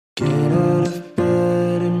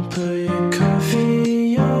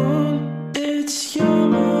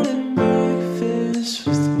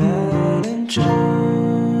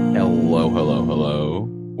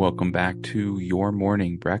welcome back to your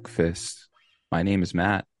morning breakfast. My name is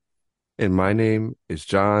Matt. And my name is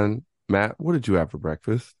John. Matt, what did you have for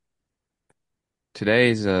breakfast?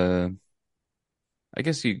 Today's I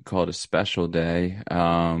guess you could call it a special day.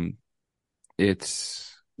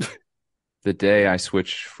 It's the day I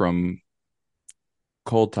switched from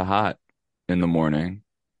cold to hot in the morning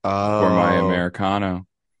for my Oh, Americano.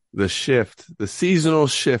 the shift, the seasonal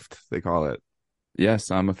shift, they call it.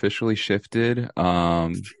 Yes, I'm officially shifted.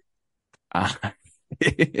 I,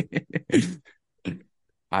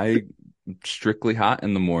 I strictly hot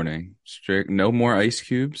in the morning. No more ice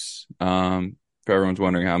cubes. If everyone's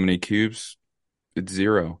wondering how many cubes, it's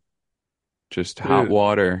zero. Just hot Dude,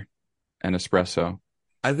 water and espresso.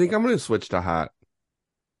 I think I'm gonna switch to hot.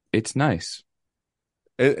 It's nice.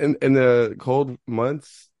 In the cold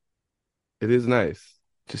months, it is nice.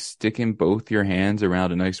 Just sticking both your hands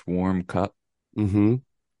around a nice warm cup. Mm-hmm.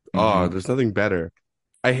 Oh, Hmm. there's nothing better.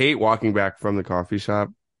 I hate walking back from the coffee shop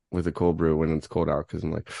with a cold brew when it's cold out because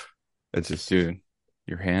I'm like, it's just Dude,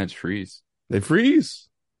 your hands freeze. they freeze.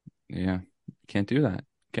 Yeah, can't do that.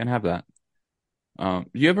 Can't have that.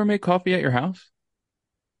 You ever make coffee at your house?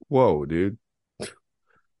 Whoa, dude.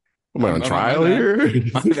 Am I on My trial bad. here?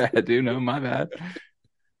 My bad, dude. No, my bad.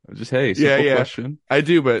 Just, hey, Yeah, simple yeah. question. I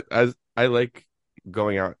do, but as I like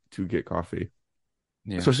going out to get coffee,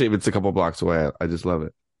 Yeah, especially if it's a couple blocks away. I just love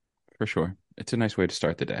it. for sure. It's a nice way to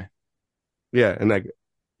start the day. Yeah, and like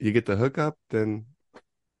you get the hookup, then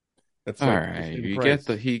that's All like the right, same price.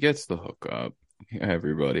 he gets the hookup.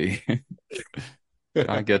 Everybody,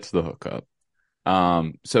 John gets the hookup.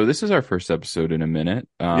 So this is our first episode in a minute.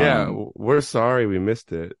 Yeah, we're sorry we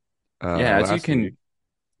missed it Yeah, as you last week. can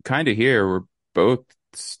kind of hear, we're both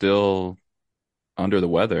still under the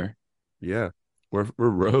weather. Yeah, we're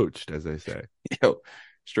roached, as they say. Yo,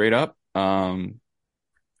 straight up,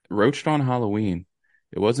 roached on Halloween.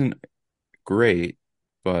 It wasn't great,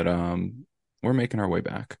 but we're making our way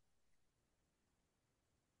back.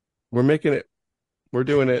 We're making it. We're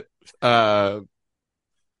doing it. Uh,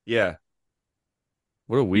 yeah.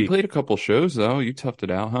 What a You week. played a couple shows though. You toughed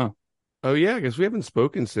it out, huh? Oh yeah, I guess we haven't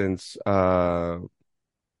spoken since the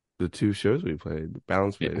two shows we played.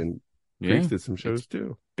 Balance played, Yeah, and yeah. Priest did some It's shows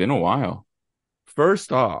too. been a while.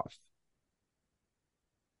 First off,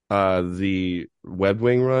 the Web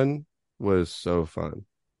Wing run was so fun.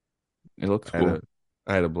 It looked I had a cool.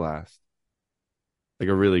 I had a blast. Like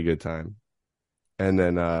a really good time. And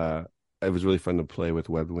then it was really fun to play with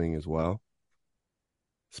Web Wing as well.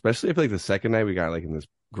 Especially if like the second night we got like in this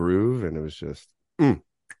groove and it was just it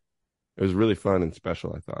was really fun and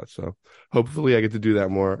special, I thought. So hopefully I get to do that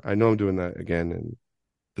more. I know I'm doing that again in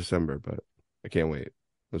December, but I can't wait. It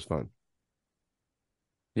was fun.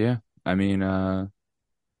 Yeah, I mean,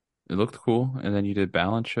 it looked cool. And then you did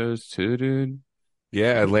balance shows too, dude.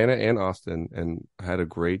 Yeah, Atlanta and Austin, and I had a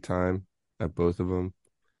great time at both of them.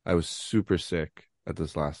 I was super sick at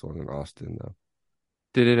this last one in Austin, though.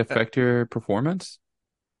 Did it affect your performance?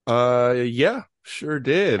 Yeah, sure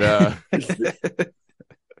did.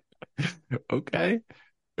 Okay.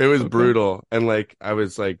 It was Okay. brutal, and like I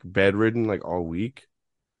was like bedridden like all week.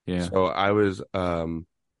 Yeah. So I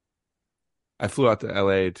flew out to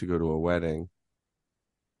LA to go to a wedding,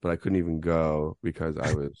 but I couldn't even go because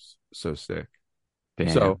I was so sick.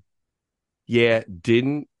 So Damn. yeah,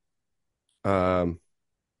 um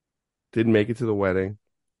didn't make it to the wedding,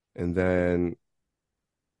 and then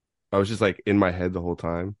I was just like in my head the whole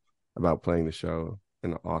time about playing the show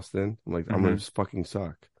in Austin. I'm like, I'm gonna Hmm. just fucking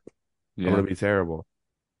suck. I'm Yeah. gonna be terrible.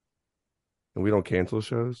 And we don't cancel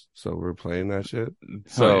shows, so we're playing that shit.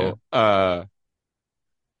 Oh yeah. So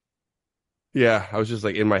yeah, I was just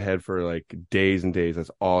like in my head for like days and days.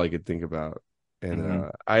 That's all I could think about. And Hmm.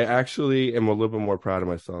 I actually am a little bit more proud of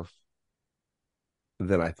myself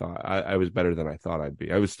than I thought. I was better than I thought I'd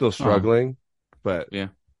be. I was still Oh struggling, but yeah.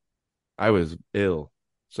 I was ill.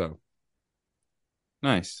 So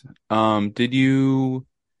Nice. Did you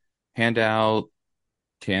hand out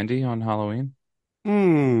candy on Halloween?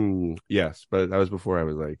 yes, but that was before I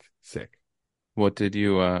was like sick. What did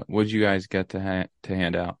you guys get to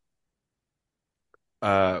hand out?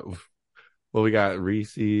 Uh well we got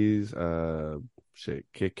Reese's, shit,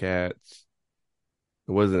 Kit Kats.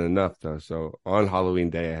 It wasn't enough though. So on Halloween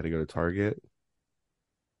day I had to go to Target.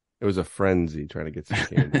 It was a frenzy trying to get some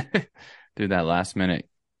candy. Dude, that last minute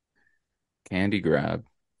candy grab.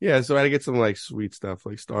 Yeah, so I had to get some like sweet stuff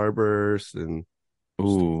like Starburst and stuff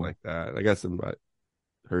Ooh, like that. I got some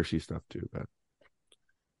Hershey stuff too, but nice.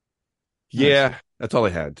 yeah, that's all I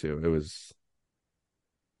had too. It was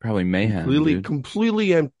Probably mayhem, completely, dude.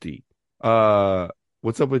 completely empty. Uh,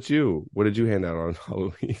 what's up with you? What did you hand out on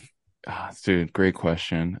Halloween? Dude, great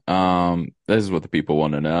question. This is what the people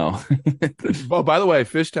want to know. Oh, by the way,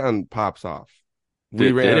 Fishtown pops off.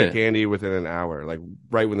 We ran Did out of it? candy within an hour. Like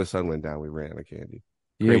right when the sun went down, we ran out of candy.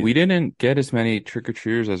 Yeah, we Crazy. didn't get as many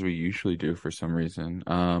trick-or-treaters as we usually do for some reason.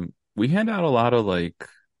 We hand out a lot of like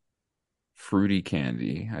fruity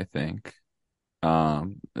candy, I think.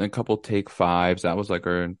 And a couple take fives. That was like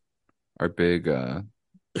our big A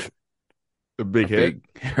big our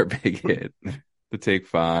hit. big our big hit. The take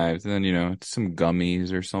fives. And then, some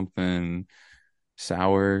gummies or something,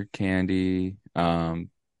 sour candy.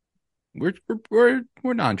 We're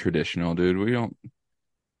non-traditional, dude. We don't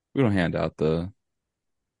hand out the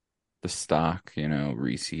stock,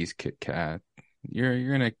 Reese's, Kit Kat.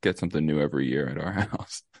 You're gonna get something new every year at our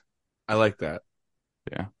house. I like that.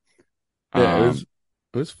 Yeah. Yeah, Um,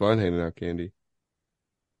 it was fun handing out candy.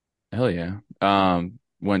 hell yeah.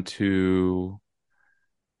 Went to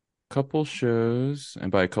a couple shows,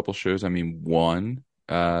 and by a couple shows I mean one.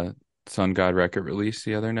 Sun God record release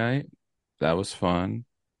the other night. That was fun.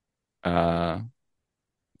 Uh,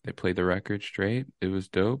 they played the record straight. It was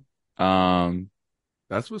dope. Um,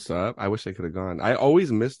 That's what's up. I wish I could have gone. I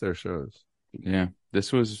always miss their shows. yeah,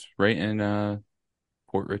 this was right in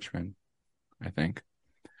Port Richmond, I think.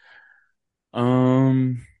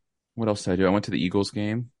 Um, what else did I do? I went to the Eagles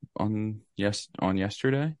game on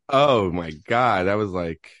yesterday. Oh my God. That was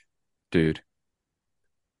like, Dude,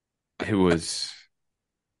 it was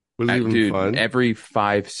was it even dude, fun? every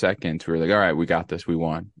 5 seconds we were like, all right, we got this, we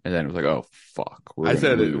won. And then it was like, oh fuck, we're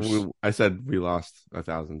gonna lose. I said we lost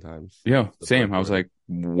 1,000 times. Yeah, That's the same. funny I was part. like,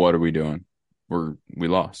 what are we doing? We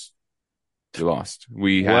lost. We lost.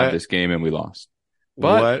 We had What, this game and we lost.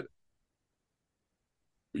 But what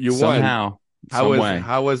you won? somehow, some way,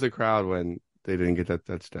 How was the crowd when they didn't get that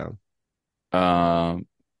touchdown? um,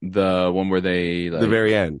 the one where they The like,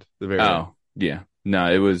 very end. The very end. oh yeah,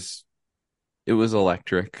 no, it was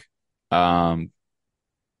electric. Um,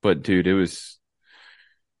 but dude, it was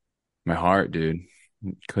my heart, dude.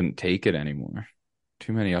 Couldn't take it anymore.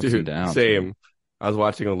 Too many ups and Dude, downs, man. same. I was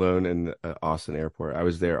watching Alone in Austin airport. I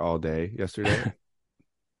was there all day yesterday.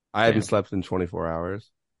 I haven't Damn. slept in 24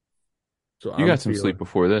 hours. So You I'm got some sleep feeling.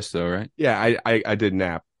 before this though, right? Yeah, I did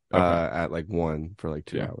nap Okay. at like 1 for like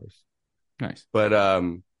two Yeah. hours. Nice. But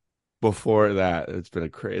before that, it's been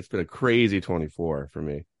a crazy 24 for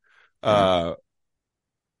me. Yeah. Uh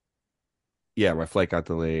yeah, my flight got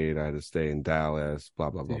delayed. I had to stay in Dallas, blah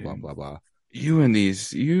blah blah blah Dude. blah blah. You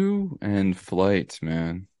and flights,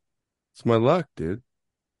 man, It's my luck, dude.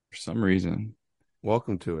 for some reason.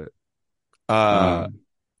 Welcome to it. Uh Um,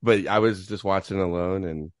 but I was just watching Alone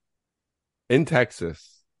and in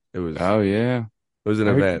Texas. oh yeah. It was an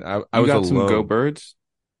I heard event. I you was got some Go alone. Birds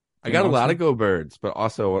I in got a lot of Austin? go birds, but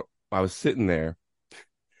also I was sitting there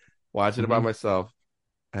watching it by Hmm. myself.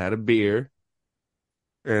 I had a beer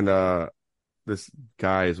and this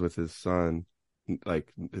guy is with his son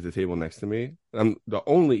like at the table next to me. I'm the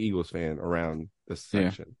only Eagles fan around this Yeah.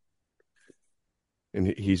 section. And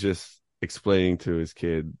he's just explaining to his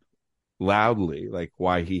kid loudly like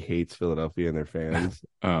why he hates Philadelphia and their fans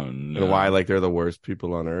Oh and why no. like they're the worst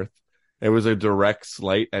people on earth. It was a direct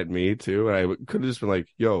slight at me too, and I could have just been like,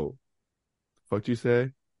 "Yo, fuck you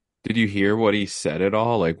say?" Did you hear what he said at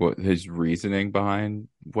all? Like what his reasoning behind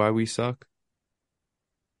why we suck?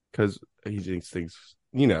 Because he just thinks,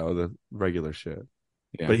 you know, the regular shit.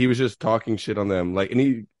 Yeah. But he was just talking shit on them, like, and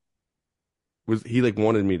he like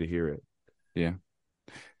wanted me to hear it. Yeah.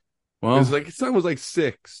 It was Well, like his son was like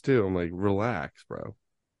 6 too. I'm like, relax, bro.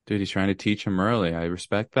 dude, he's trying to teach him early. I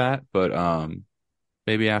respect that, but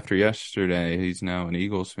maybe after yesterday, he's now an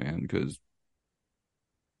Eagles fan because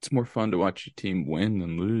it's more fun to watch your team win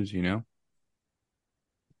than lose, you know?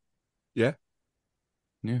 Yeah,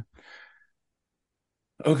 Yeah.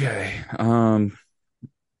 Okay.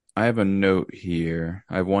 I have a note here.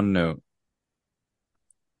 I have one note.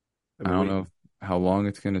 I've I been don't know waiting. how long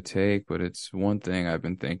it's gonna take, but it's one thing I've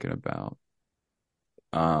been thinking about.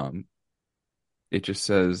 Um, it just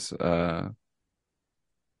says,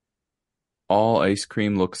 all ice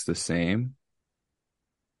cream looks the same.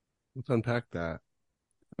 Let's unpack that.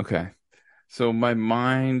 Okay. So my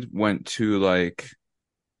mind went to like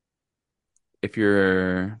if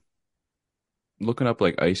you're looking up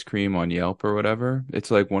like ice cream on Yelp or whatever,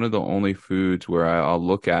 it's like one of the only foods where I'll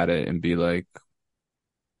look at it and be like,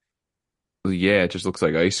 "Well, yeah, it just looks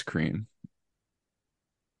like ice cream."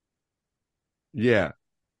 Yeah.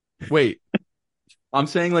 Wait, I'm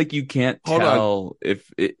saying like you can't hold on. tell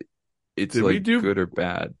if it's Did we like do? good or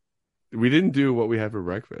bad. We didn't do what we had for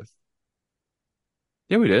breakfast.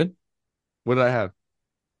 Yeah, we did. What did I have?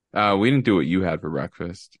 We didn't do what you had for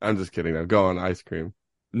breakfast. I'm just kidding. Now go on ice cream.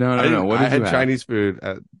 No, I no, no. didn't. What I did you had have? Chinese food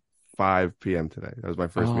at 5 p.m. today. That was my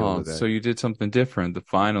first meal Oh, of the day. so you did something different.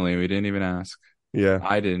 Finally, we didn't even ask. Yeah,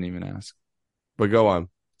 I didn't even ask. but go on.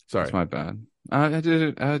 That's Sorry. my bad. I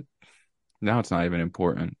did it. Now it's not even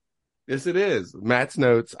important. Yes, it is. Matt's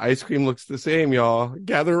notes. Ice cream looks the same, y'all.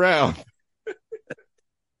 Gather around.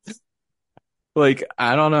 Like,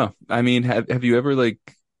 I don't know. I mean, have you ever like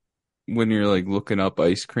when you're like looking up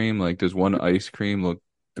ice cream, like does one ice cream look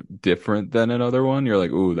different than another one? You're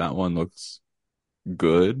like, ooh, that one looks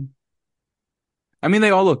good. I mean,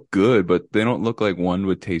 they all look good, but they don't look like one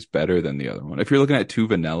would taste better than the other one. If you're looking at two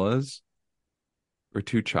vanillas or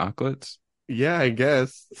two chocolates, Yeah, I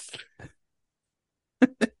guess.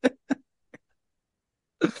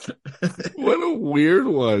 What a weird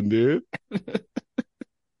one, dude.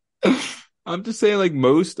 I'm just saying, like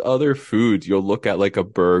most other foods, you'll look at like a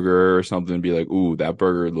burger or something and be like, ooh, that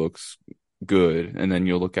burger looks good. And then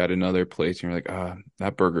you'll look at another place and you're like,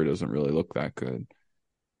 that burger doesn't really look that good.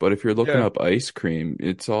 But if you're looking Yeah, up ice cream,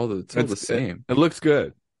 it's all the same. it looks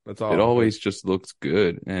good. That's It all. But always just looks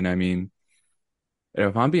good. And I mean,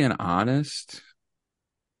 if I'm being honest,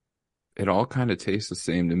 it all kind of tastes the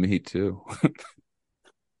same to me too.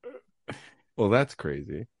 well, that's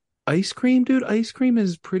crazy. Ice cream, dude, ice cream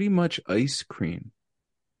is pretty much ice cream.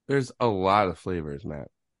 There's a lot of flavors, Matt.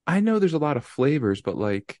 I know there's a lot of flavors, but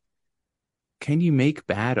like, can you make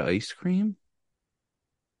bad ice cream?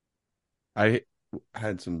 I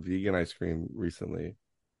had some vegan ice cream recently.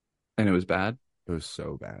 And it was bad? It was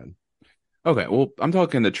so bad. Okay, well, I'm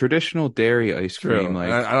talking the traditional dairy ice cream. True. And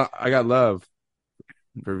Like, I got love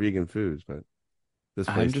for vegan foods, but this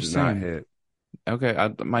I'm place just did not saying, hit. okay,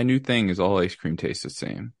 my new thing is all ice cream tastes the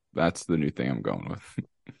same. That's the new thing I'm going with.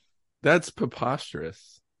 That's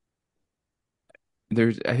preposterous.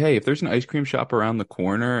 Hey, if there's an ice cream shop around the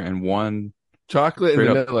corner and one Chocolate and straight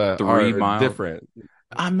up vanilla three are mile, different.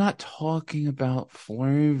 I'm not talking about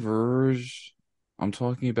flavors. I'm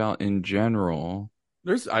talking about in general.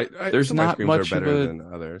 There's Some ice not creams are much of better a, than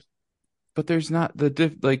others. but there's not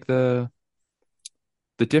the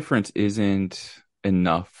difference isn't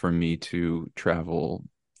enough for me to travel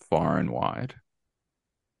far and wide.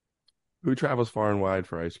 Who travels far and wide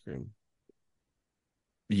for ice cream?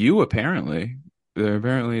 You apparently.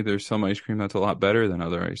 Apparently there's some ice cream that's a lot better than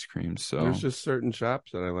other ice creams. There's So just certain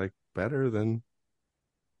shops that I like better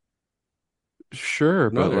sure,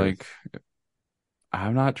 than but others. like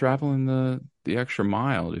I'm not traveling the extra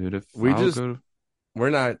mile, dude. If We I'll just go to, we're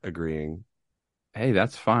not agreeing. hey,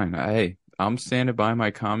 that's fine. Hey, I'm standing by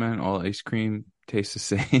my comment. All ice cream tastes the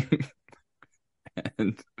same.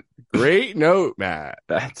 And Great note, Matt.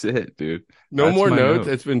 that's it, dude. No That's more my notes.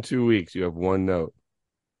 note. It's been 2 weeks. You have one note.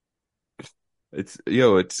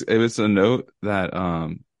 It was a note that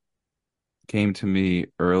came to me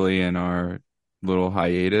early in our little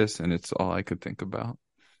hiatus, and it's all I could think about.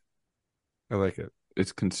 I like it.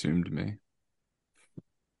 It's consumed me.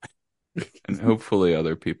 And hopefully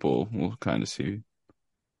other people will kind of see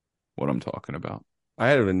what I'm talking about. I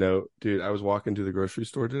had a note, dude. I was walking to the grocery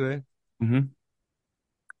store today, Hmm.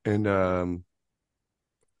 and there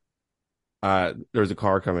was a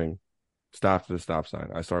car coming, stopped at the stop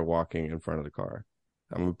sign. I started walking in front of the car.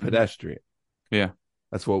 I'm a Hmm. pedestrian. Yeah,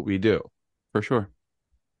 That's what we do. for sure.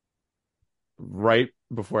 Right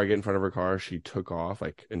before I get in front of her car, she took off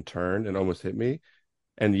like and turned and almost hit me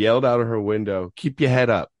and yelled out of her window, "Keep your head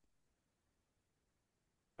up."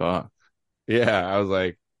 Fuck. Yeah, I was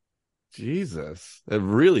like, Jesus. It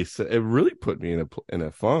really put me in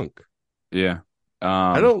a funk. Yeah.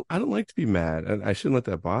 I Um, don't like to be mad, and I shouldn't let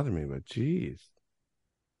that bother me, but geez.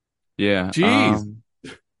 yeah. Jeez.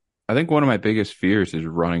 I think one of my biggest fears is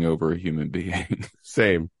running over a human being.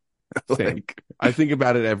 Same. Same. Like, I think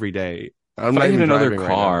about it every day. I'm if I not hit even another driving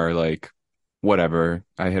right now. car, like, whatever,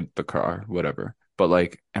 I hit the car, whatever. But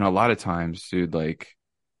like, and a lot of times, dude, like,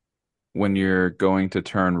 when you're going to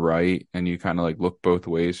turn right and you kind of like look both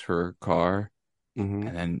ways for a car, Hmm.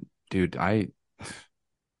 and then, dude,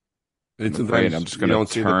 And I'm afraid I'm sometimes just you gonna don't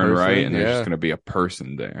see the turn right person. and there's just Yeah, gonna be a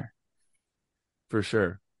person there. for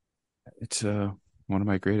sure. It's one of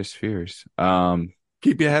my greatest fears.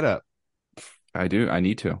 Keep your head up. I do. I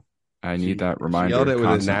need to. I need She that she yelled reminder it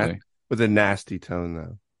constantly. with a nasty tone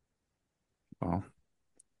though. Well,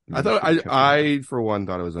 I maybe thought she didn't catch on. I for one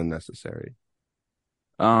thought it was unnecessary.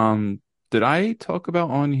 Did I talk about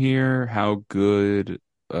on here how good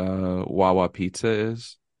Wawa pizza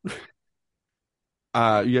is?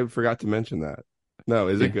 You forgot to mention that. No,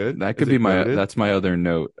 is it Yeah, good? that Is could be it goaded? that's my other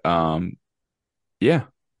note. Yeah,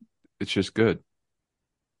 it's just good.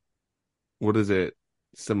 What is it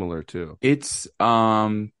similar to? It's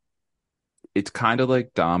it's kind of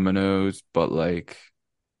like Domino's, but like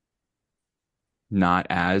not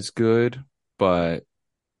as good, but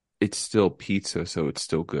it's still pizza, so it's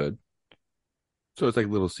still good. So it's like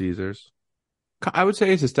Little Caesars. I would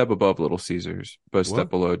say it's a step above Little Caesars, but a step What?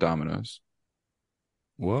 below Domino's.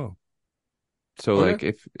 Whoa. So Okay.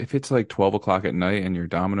 like if it's like 12 o'clock at night and your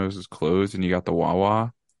Domino's is closed and you got the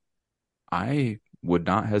Wawa, I would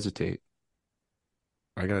not hesitate.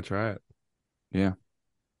 I gotta try it. Yeah,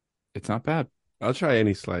 it's not bad. I'll try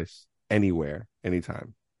any slice, anywhere,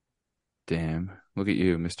 anytime. Damn. Look at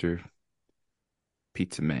you, Mr.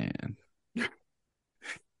 Pizza Man.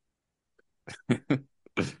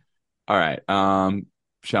 All right.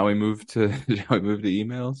 Shall we move to shall we move to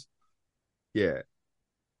emails? Yeah.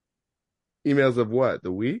 Emails of what?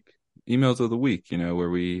 The week? Emails of the week, where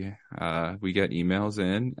we get emails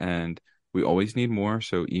in and we always need more.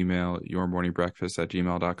 So email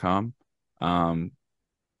yourmorningbreakfast@gmail.com. Um,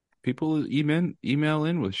 people email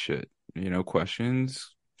in with shit,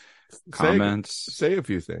 questions, Say comments. say a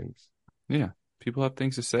few things. Yeah. People have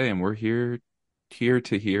things to say and we're here to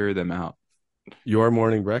hear them out.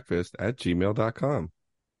 Yourmorningbreakfast@gmail.com.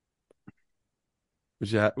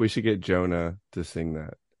 We should get Jonah to sing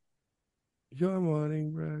that. Your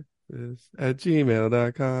morning breakfast at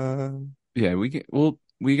gmail.com. Yeah,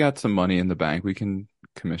 we got some money in the bank. We can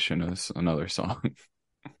commission us another song.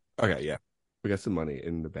 Okay, yeah. We got some money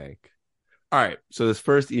in the bank. All right. So this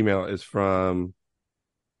first email is from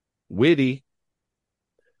Witty.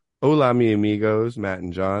 Hola, mi amigos, Matt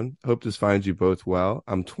and John. Hope this finds you both well.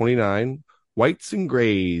 I'm 29, whites and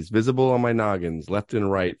grays visible on my noggins, left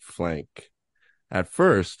and right flank. At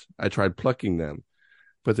first, I tried plucking them,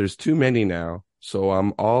 but there's too many now, so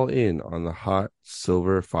I'm all in on the hot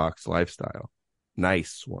silver fox lifestyle.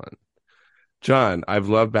 Nice one. John, I've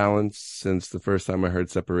loved balance since the first time I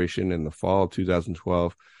heard separation in the fall of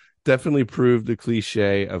 2012. Definitely proved the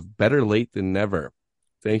cliche of better late than never.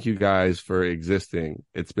 Thank you guys for existing.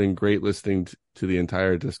 It's been great listening to the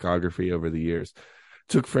entire discography over the years.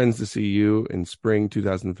 Took friends to see you in spring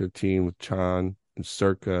 2015 with Chan and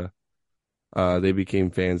Circa. They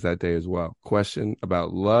became fans that day as well. Question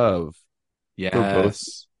about love for both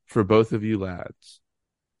Yes. for both of you lads.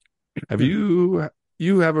 Have you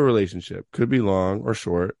have a relationship, could be long or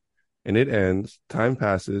short, and it ends, time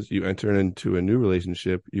passes, you enter into a new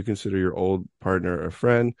relationship, you consider your old partner a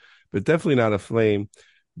friend, but definitely not a flame.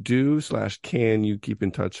 Do/can you keep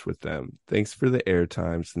in touch with them? Thanks for the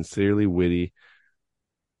airtime. Sincerely, Witty.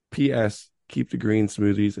 P.S. Keep the green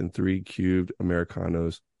smoothies and 3 cubed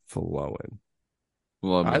Americanos flowing.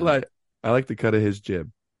 Love I that. like I like the cut of his jib.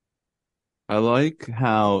 I like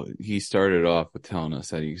how he started off with telling us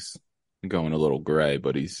that he's going a little gray,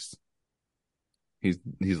 but he's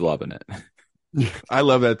loving it. I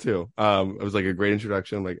love that too. It was like a great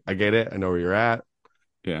introduction. Like, I get it. I know where you're at.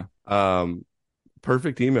 Yeah. Um,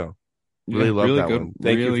 Perfect email. Really Yeah, love really that good, one.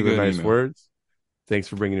 Thank you really for the good nice email. words. Thanks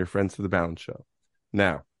for bringing your friends to the Balance Show.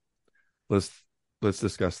 Now, let's let's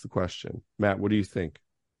discuss the question. Matt, what do you think?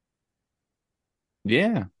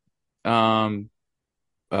 Yeah. Um,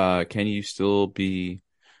 can you still be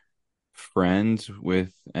friends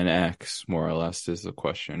with an ex, more or less, is the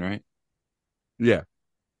question, right? Yeah,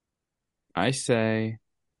 I say,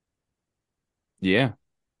 yeah.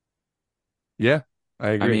 yeah, I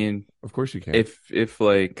I agree. mean, Of course you can. if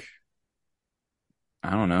like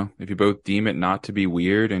I don't know, if you both deem it not to be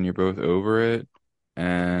weird and you're both over it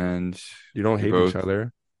and You don't you're hate each both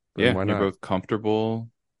other, then yeah, why you're not? both comfortable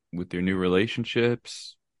with your new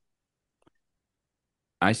relationships,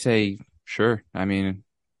 I say sure. I mean,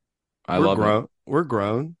 I We're love it. grown. We're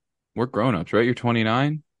grown. We're grown-ups, right? You're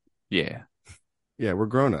 29? Yeah. Yeah, we're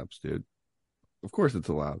grown ups, dude. Of course it's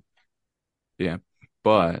allowed. Yeah.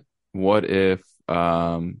 But what if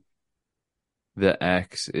the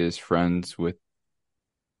ex is friends with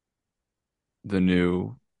the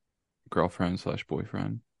new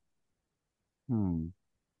girlfriend/boyfriend? Hmm.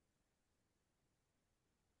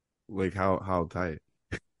 Like how tight?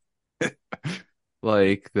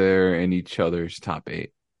 Like they're in each other's top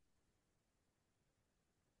eight.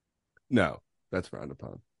 No, that's frowned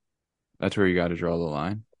upon. That's where you got to draw the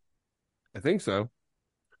line. I think so.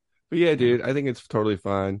 But yeah, Yeah. dude, I think it's totally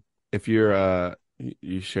fine. If you're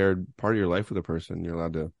you shared part of your life with a person, you're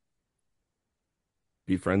allowed to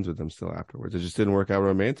be friends with them still afterwards. It just didn't work out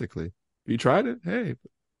romantically. You tried it, hey,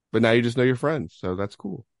 but now you just know your friends, so that's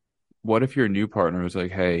cool. What if your new partner was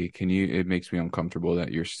like, "Hey, it makes me uncomfortable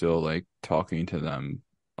that you're still like talking to them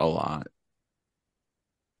a lot."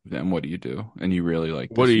 Then what do you do? And you really like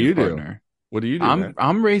What do this new you do? partner. What do you do, I'm man?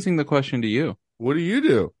 I'm raising the question to you. What do you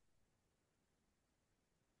do?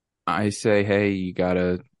 I say, "Hey, you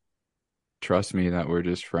gotta trust me that we're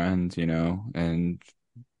just friends, and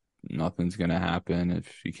nothing's gonna happen.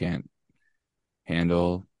 If you can't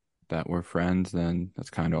handle that we're friends, then that's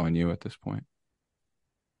kind of on you at this point.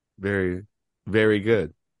 Very, very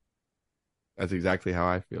good. That's exactly how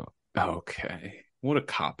I feel. Okay. What a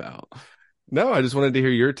cop out. No, I just wanted to hear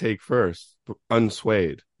your take first,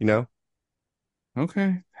 unswayed, you know?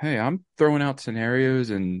 Okay. Hey, I'm throwing out scenarios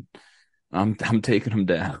and I'm taking them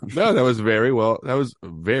down. No, that was very well. That was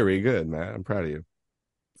very good, man. I'm proud of you.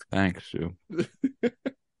 Thanks, Sue.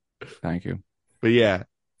 Thank you. But yeah,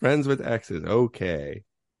 friends with exes. Okay.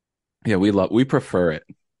 Yeah, we prefer it.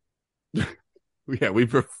 Yeah, we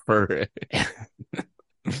prefer it.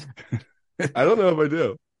 I don't know if I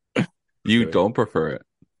do. You Kidding. don't prefer it.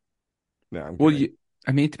 No, I'm Well, kidding.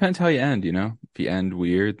 I mean, it depends how you end, you know? If you end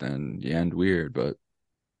weird, then you end weird, but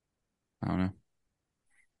I don't know.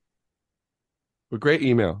 But great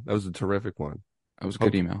email. That was a terrific one. That was a good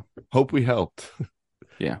Hope email. hope we helped.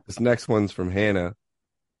 Yeah. This next one's from Hannah.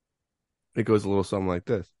 It goes a little something like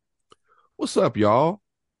this. What's up, y'all?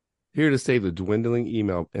 Here to save the dwindling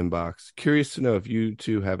email inbox. Curious to know if you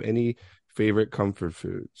two have any favorite comfort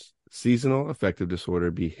foods. Seasonal affective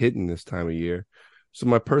disorder be hitting this time of year. So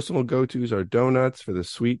my personal go-tos are donuts for the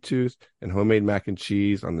sweet tooth and homemade mac and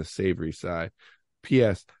cheese on the savory side.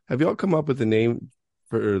 P.S. Have y'all come up with a name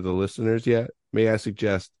for the listeners yet? May I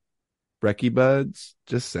suggest Breakie Buds?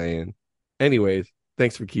 Just saying. Anyways,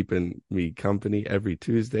 thanks for keeping me company every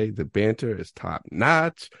Tuesday. The banter is top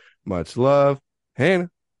notch. Much love. Hannah.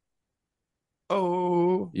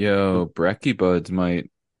 Oh, Yo, Breakie Buds might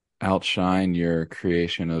outshine your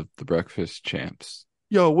creation of the Breakfast Champs.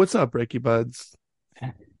 yo, what's up, Breakie Buds?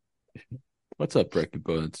 What's up, Breakie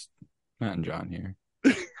Buds? Matt and John here.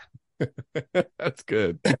 That's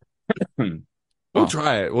good. We'll Oh,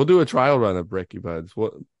 try it. We'll do a trial run of Breakie Buds.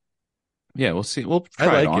 yeah, we'll see. We'll I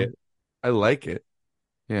try it like on. it. I like it.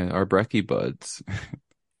 Yeah, our Breakie Buds.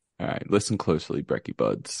 All right, listen closely, Breakie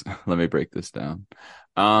Buds. Let me break this down.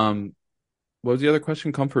 Um, what was the other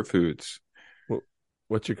question? Comfort foods. What,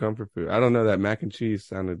 what's your comfort food? I don't know. That mac and cheese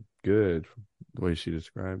sounded good the way she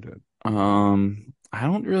described it. I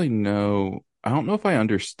don't really know. I don't know if I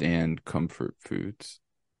understand comfort foods.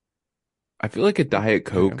 I feel like a Diet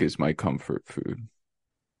Okay. Coke is my comfort food.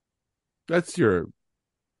 That's your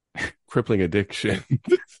crippling addiction.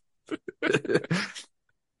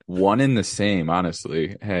 One in the same,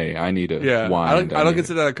 honestly. Hey, I need a Yeah, I wind. don't. I I don't need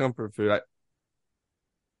consider that a comfort food. a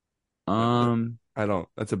I don't.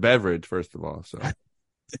 That's a beverage, first of all. So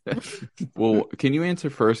well, can you answer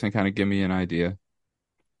first and kind of give me an idea?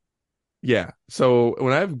 yeah. So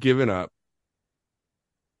when I've given up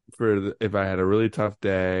if I had a really tough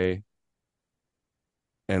day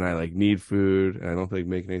and I like need food and I don't feel like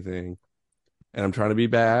making anything and I'm trying to be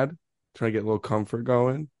bad, trying to get a little comfort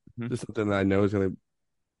going, Mhm. just something that I know is gonna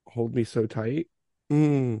hold me so tight.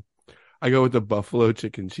 Mm. I go with the buffalo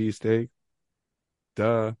chicken cheesesteak.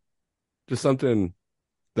 Duh. Just something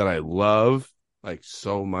that I love like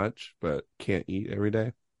so much, but can't eat every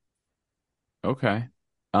day. Okay.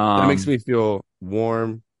 That makes Um, me feel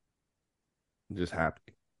warm and just happy.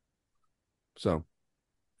 So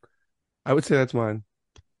I would say that's mine.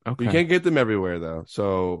 But you okay. can't get them everywhere though.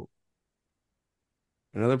 So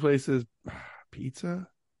in other places, pizza.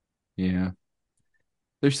 Yeah.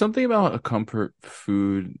 There's something about a comfort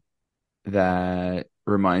food that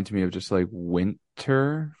reminds me of just like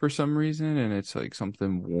winter for some reason, and it's like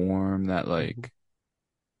something warm that Mhm. like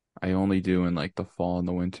I only do in like the fall and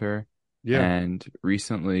the winter. Yeah. And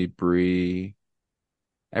recently, Brie,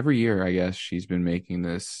 every year, I guess she's been making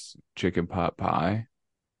this chicken pot pie,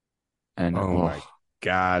 and Oh oh, my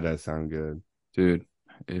God, that sounds good. dude,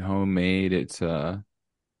 homemade, it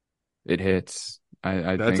hits.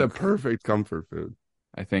 That's a perfect comfort food.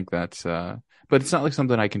 I think that's but it's not like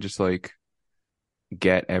something I can just like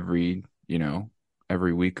get every,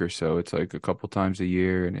 every week or so. It's like a couple times a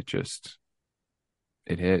year and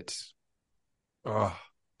it hits. Oh,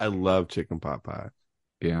 I love chicken pot pie.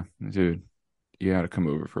 Yeah, dude, you gotta come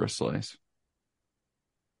over for a slice.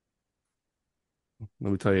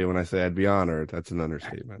 Let me tell you, when I say I'd be honored, that's an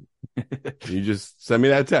understatement. You just send me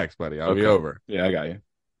that text, buddy. I'll be Okay. over. Yeah, I got you.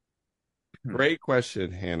 Hmm. Great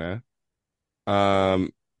question, Hannah.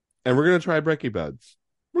 Um, and we're gonna try Breakie Buds.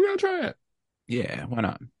 We're gonna try it. Yeah, why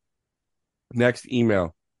not? Next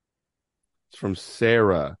email. It's from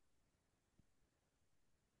Sarah.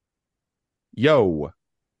 Yo,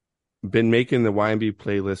 been making the YMB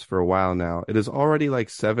playlist for a while now. It is already like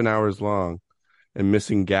 7 hours long and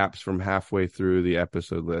missing gaps from halfway through the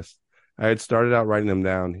episode list. I had started out writing them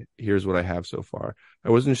down. Here's what I have so far. I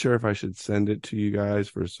wasn't sure if I should send it to you guys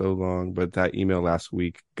for so long, but that email last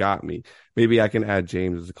week got me. Maybe I can add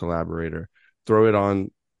James as a collaborator. Throw it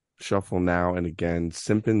on Shuffle Now and Again,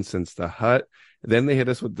 Simpin' Since the Hut. Then they hit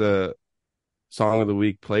us with the Song of the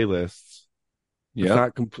Week playlists. It's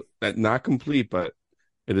Yep. not complete, but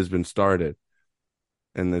it has been started.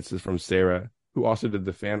 And this is from Sarah, who also did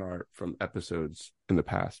the fan art from episodes in the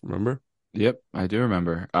past. Remember? Yep, I do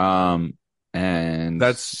remember. And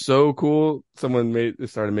That's so cool. Someone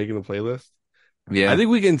started making the playlist. I yeah. think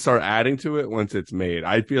we can start adding to it once it's made.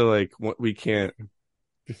 I feel like we can't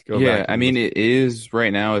just go Yeah, back I and mean listen. it is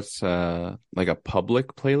right now it's like a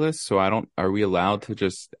public playlist, so I don't are we allowed to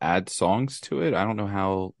just add songs to it? I don't know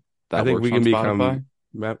how I that think works we on can become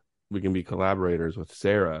Spotify. we can be collaborators with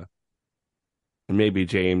Sarah and maybe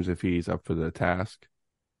James if he's up for the task.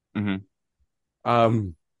 Hmm.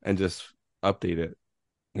 And just update it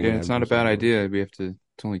Yeah, it's not whenever a bad someone. idea. We have to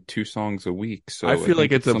it's only 2 songs a week, I so I feel like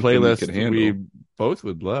think it's it's a something we could playlist we handle. both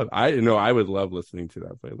would love. I know I would love listening to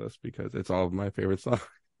that playlist because it's all of my favorite songs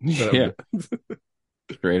that Yeah, I've.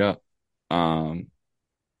 straight up. Um,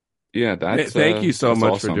 yeah, Thank you so that's much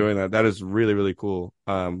for awesome. doing that. That is really, really cool.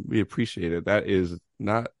 We appreciate it. That is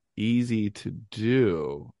not easy to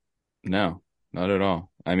do. No, not at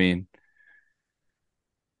all.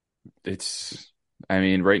 It's I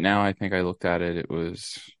mean, right now I think I looked at it, it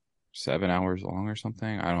was 7 hours long or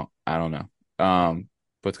something. I don't know.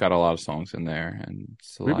 But it's got a lot of songs in there and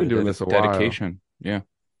it's a We've lot been of doing this a while. dedication. Yeah,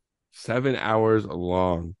 7 hours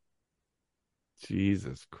long.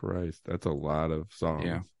 Jesus Christ, that's a lot of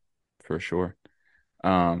yeah, songs. for sure.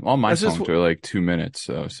 All my That's just songs are like 2 minutes,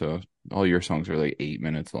 so all your songs are like 8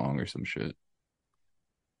 minutes long or some shit.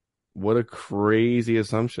 what a crazy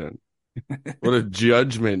assumption. What a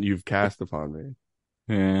judgment you've cast upon me.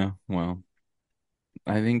 Yeah, well,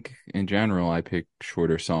 I think in general I pick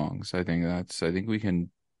shorter songs. I think we can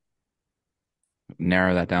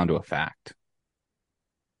narrow that down to a fact.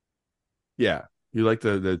 Yeah, you like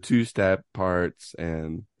the two step parts,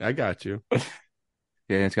 and I got you.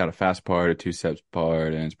 Yeah, it's got a fast part, a 2 steps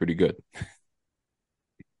part, and it's pretty good.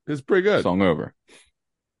 It's pretty good. Song over.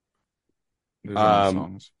 Those are my Um,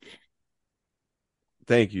 songs.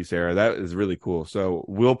 Thank you, Sarah. That is really cool. So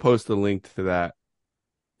we'll post a link to that,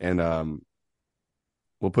 and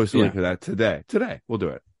we'll post a link Yeah, to that today. Today we'll do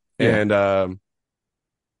it. yeah, And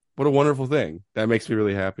what a wonderful thing. That makes me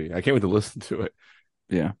really happy. I can't wait to listen to it.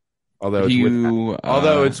 yeah. Although Do it's with you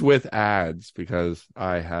although it's with ads because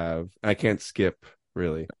I can't skip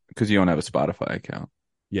really. because you don't have a Spotify account.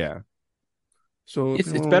 Yeah. So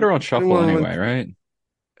It's better on shuffle anyway, right?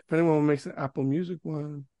 if anyone makes an Apple Music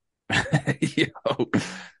one, Yo.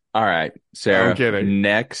 All right, I'm Sarah, kidding.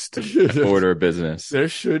 next order of business. There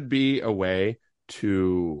should be a way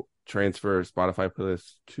to transfer Spotify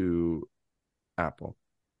playlists to Apple.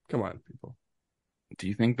 Come on, people. Do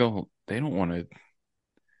you think they don't want to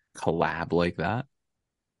collab like that?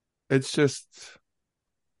 It's just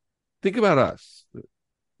think about us,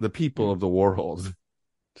 the people Hmm, of the world.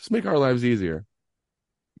 Just make our lives easier.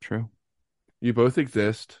 true. You both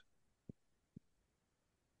exist.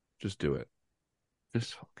 Just do it.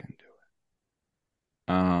 Just fucking do it.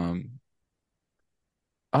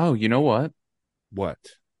 Oh, you know what? What?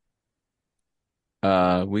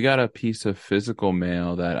 We got a piece of physical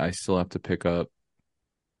mail that I still have to pick up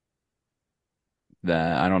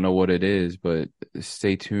that I don't know what it is, but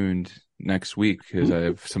stay tuned next week because I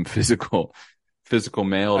have some physical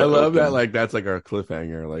mail I to love that. open. Like that's like our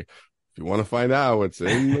cliffhanger. Like if you want to find out what's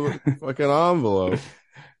in the fucking envelope,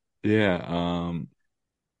 Yeah,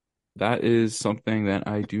 that is something that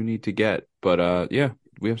I do need to get. But yeah,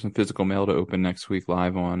 we have some physical mail to open next week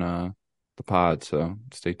live on the pod, so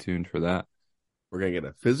stay tuned for that. we're gonna get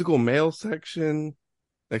a physical mail section.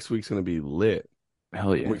 Next week's gonna be lit.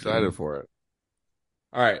 Hell I'm yeah, excited dude. for it.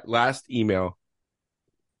 All right, last email.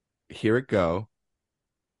 Here it go.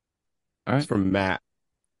 All It's right. from Matt.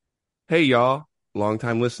 Hey y'all,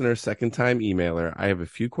 longtime listener, second time emailer. I have a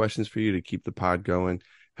few questions for you to keep the pod going.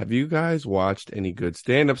 Have you guys watched any good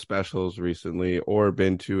stand-up specials recently or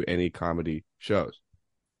been to any comedy shows? It's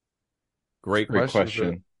a Great great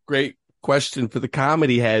question question. for the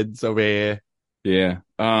comedy heads over here. Yeah.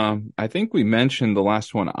 I think we mentioned the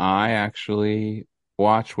last one I actually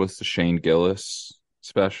watched was the Shane Gillis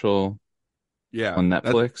special Yeah, on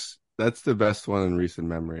Netflix. that's the best one in recent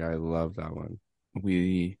memory. I love that one.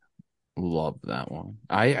 We love that one.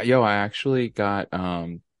 I actually got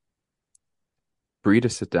Bree to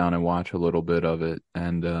sit down and watch a little bit of it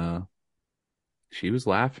and she was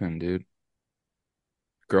laughing, dude.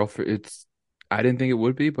 Girlfriend, it's I didn't think it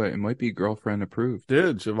would be, but it might be girlfriend approved.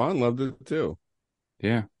 Dude, Siobhan loved it too.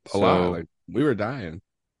 Yeah. A lot. So Like we were dying.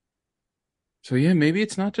 so yeah, maybe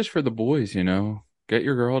it's not just for the boys, you know. Get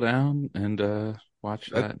your girl down and watch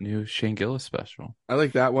That, that new Shane Gillis special. I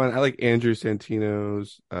like that one. I like Andrew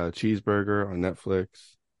Santino's Cheeseburger on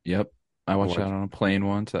Netflix. Yep. I I watched that watch. on a plane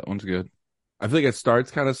once. That one's good. I feel like it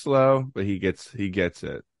starts kind of slow, but he gets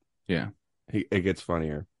it. Yeah, It gets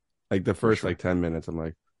funnier. Like the for first like sure. 10 minutes, I'm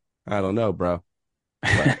like, I don't know, bro.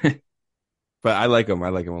 But but I like him. I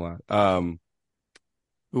like him a lot.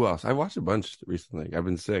 Who else? I watched a bunch recently. I've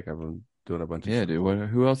been sick. I've been doing a bunch of Yeah, stuff. dude.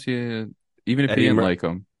 Who else you? Even if you Eddie didn't Mur- like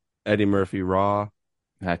him, Eddie Murphy Raw.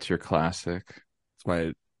 that's your classic. It's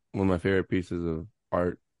my one of my favorite pieces of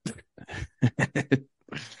art.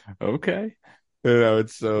 Okay,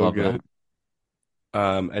 It's so love that. good.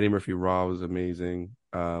 Eddie Murphy Raw was amazing.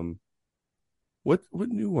 What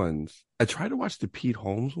new ones? I tried to watch the Pete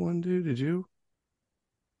Holmes one, dude. Did you?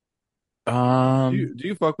 Do Um, you do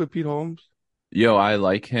you fuck with Pete Holmes? yo, I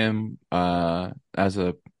like him as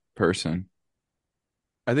a person.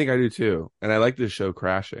 I think I do too. And I like this show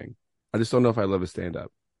Crashing. I just don't know if I love his stand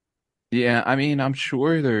up. Yeah, I mean, I'm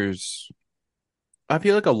sure I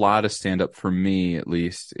feel like a lot of stand up for me at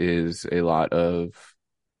least is a lot of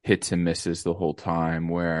hits and misses the whole time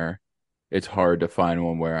where it's hard to find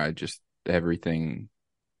one where I just everything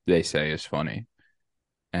they say is funny.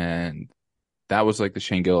 And that was like the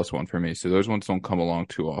Shane Gillis one for me. So those ones don't come along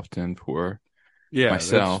too often for Yeah,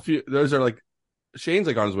 myself. those are like Shane's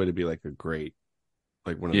like on his way to be like a great,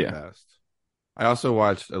 like one of the Yeah. best. I also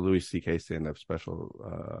watched a Louis C.K. stand up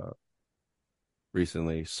special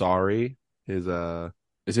recently. Sorry. His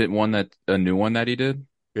Is it one that a new one that he did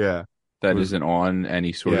yeah. It that was isn't on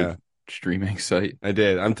any sort of yeah, streaming site? I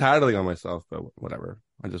did. I'm tattling on myself, but whatever.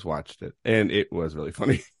 I just watched it. And it was really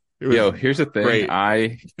funny. It Yo, was here's the thing. great.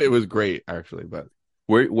 It was great actually, but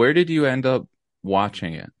Where did you end up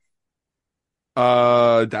watching it?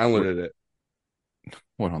 Where, downloaded it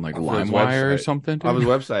what on like off of his LimeWire or website. something, Off his dude?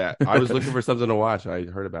 website. I was looking for something to watch. I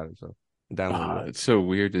heard about it, so I downloaded it. It's so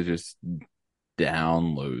weird to just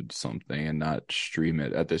download something and not stream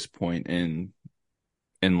it at this point in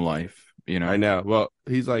life, you I know? know. Well,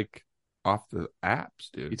 he's like off the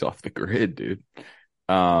apps, dude. He's off the grid, dude.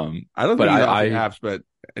 I don't But think he's off the I apps, but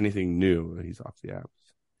anything new, he's off the apps.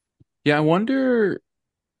 yeah, I wonder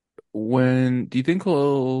when do you think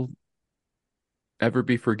he'll ever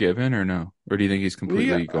be forgiven or no? Or do you think he's Yeah,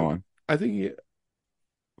 completely gone? I think he,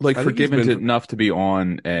 Like I think he's forgiven been. enough to be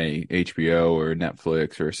on a HBO or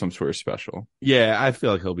Netflix or some sort of special. Yeah, I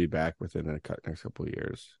feel like he'll be back within the next couple of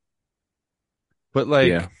years. But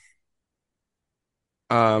Yeah. like,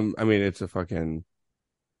 I mean, it's a fucking.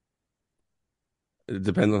 It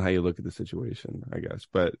depends on how you look at the situation, I guess.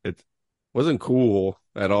 But it wasn't cool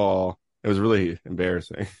at all. It was really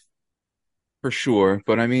embarrassing. For sure.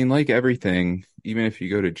 But I mean, like everything, even if you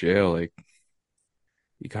go to jail, like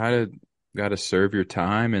you gotta serve your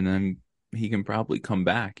time and then he can probably come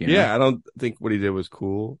back, you know? Yeah, I don't think what he did was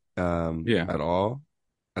cool, Yeah. at all,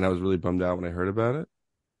 and I was really bummed out when I heard about it.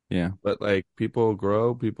 Yeah. But like people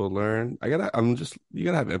grow, people learn. I'm just you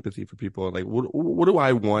gotta have empathy for people. Like what do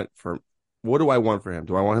I want for what do I want for him?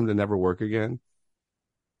 Do I want him to never work again?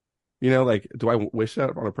 Like do I wish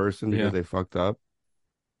that on a person because Yeah. they fucked up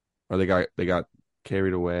or they got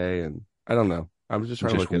carried away? And I don't know. I was just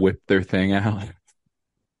trying to Just look at whip their thing out.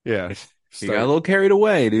 yeah He got a start little carried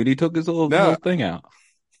away, dude. He took his little no, thing out.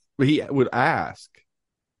 but he would ask.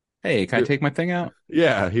 Hey, can I take my thing out?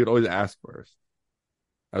 Yeah, he would always ask first.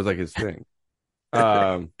 That was like his thing. You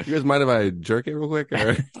guys mind if I jerk it real quick?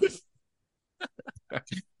 Or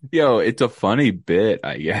Yo, it's a funny bit,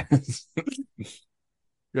 I guess. you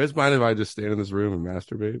guys mind if I just stand in this room and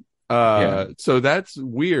masturbate? Yeah. So that's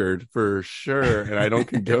weird for sure, and I don't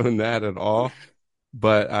condone that at all.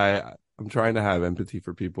 But I'm trying to have empathy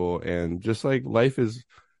for people, and just like life is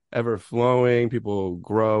ever flowing, people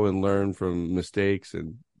grow and learn from mistakes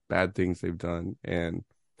and bad things they've done. And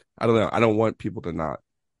I don't know. I don't want people to not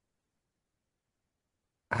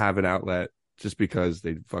have an outlet just because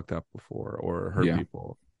they fucked up before or hurt Yeah.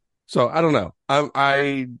 people. So I don't know.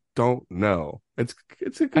 I don't know. It's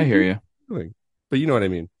a I hear confusing you. feeling, but you know what I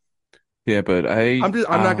mean. Yeah, but I'm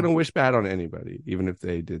not gonna wish bad on anybody, even if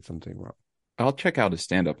they did something wrong. I'll check out his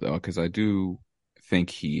stand up though, because I do think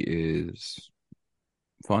he is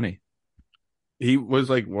funny. He was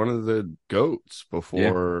like one of the goats Yeah.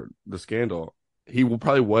 before the scandal.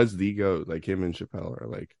 Probably was the goat. Like him and Chappelle are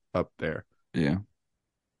like up there. Yeah.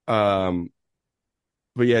 Um,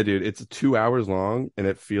 but yeah, dude, it's 2 hours long and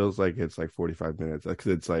it feels like it's like 45 minutes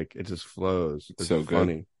because it's like it just flows. It's It's so good.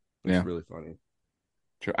 funny. It's Yeah. really funny.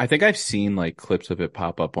 Sure. I think I've seen like clips of it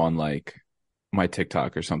pop up on like my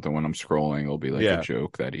TikTok or something when I'm scrolling. It'll be like a Yeah,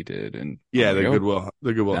 joke that he did, and I'm yeah, like, oh,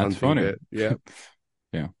 the Goodwill that's Hunting funny. bit. Yeah,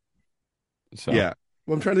 Yeah. So yeah.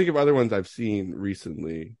 Well, I'm trying to think of other ones I've seen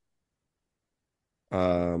recently.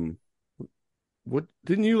 Um, what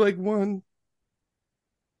didn't you like one?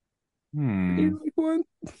 Didn't Hmm. you like one?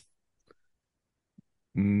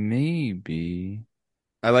 Maybe.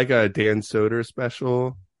 I like a Dan Soder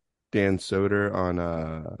special. Dan Soder on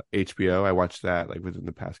HBO. I watched that like within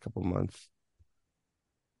the past couple months.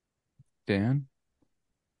 Dan?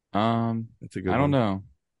 It's a I good don't one. know.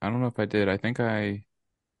 I don't know if I did. I don't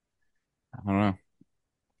know.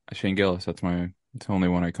 Shane Gillis, that's the only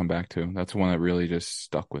one I come back to. That's the one that really just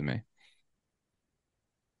stuck with me.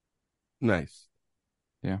 Nice.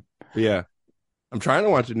 Yeah. But yeah, I'm trying to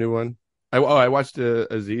watch a new one. I watched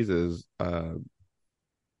Aziz's the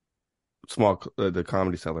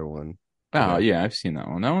Comedy Cellar one Oh, today. yeah, I've seen that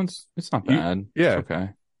one. It's not You bad. It's yeah, okay.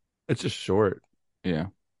 it's just short. Yeah.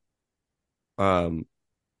 Um,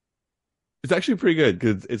 it's actually pretty good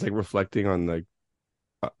because it's like reflecting on like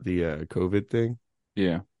the COVID thing,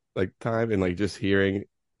 Yeah. like time and like just hearing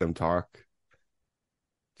them talk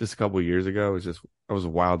just a couple of years ago was just I was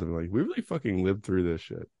wild and like we really fucking lived through this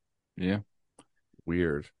shit. Yeah.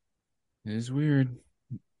 Weird. It is weird.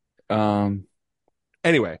 Um,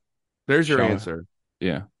 Anyway, there's your shall answer.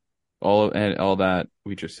 yeah. All that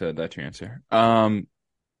we just said, that's your answer.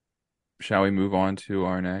 Shall we move on to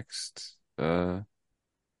our next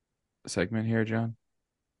segment here, John?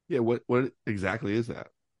 Yeah, what exactly is that?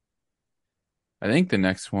 I think the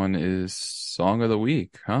next one is Song of the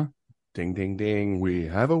Week, huh? Ding ding ding, we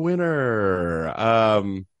have a winner.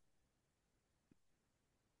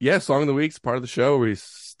 Yeah, song of the week's part of the show where we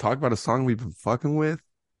talk about a song we've been fucking with.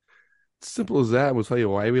 Simple as that. We'll tell you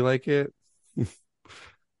why we like it.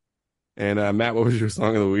 And Matt, what was your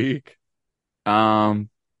song of the week? Um,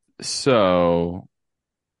 so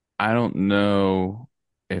I don't know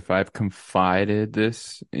if I've confided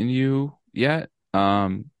this in you yet.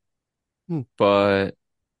 Hmm, But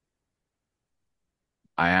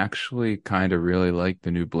I actually kind of really like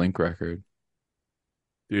the new Blink record.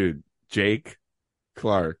 dude, Jake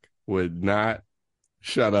Clark would not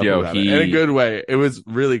shut up Yo, about it in a good way. It was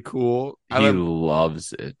really cool. he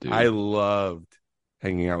loves it, I dude. loved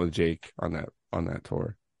hanging out with Jake on that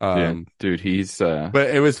tour. Yeah, dude, he's But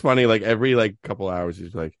it was funny. Like every like couple hours,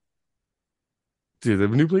 he's like, "Dude, the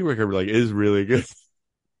new Blink record like is really good."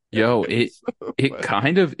 yo, It's so it funny.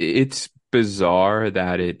 kind of it's bizarre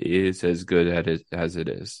that it is as good at it as it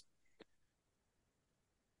is.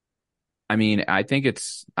 I mean, I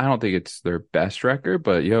don't think it's their best record,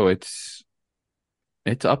 but yo, it's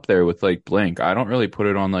up there with like Blink. I don't really put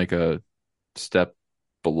it on like a step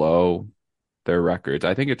below their records.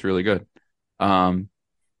 I think it's really good. Um,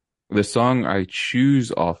 the song I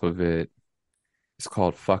choose off of it is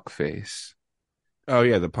called Fuckface. Oh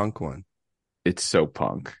yeah, the punk one. It's so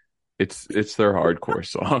punk. It's their hardcore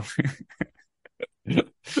song.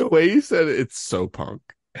 The way you said it, it's so punk.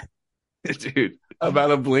 Dude,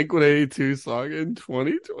 About a Blink 182 song in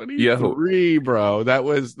yo, 2023, bro. That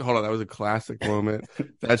was hold on, that was a classic moment.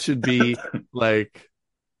 That should be like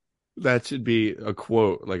that should be a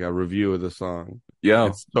quote, like a review of the song. yo,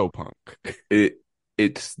 It's so punk. it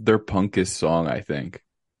it's their punkest song, I think.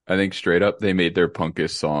 I think straight up they made their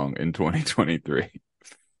punkest song in 2023.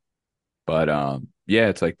 But yeah,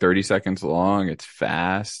 it's like 30 seconds long, it's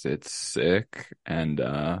fast, it's sick, and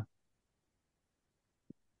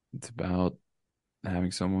it's about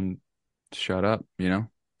having someone shut up, you know?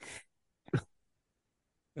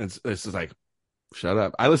 It's just like shut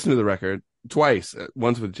up. I listened to the record twice,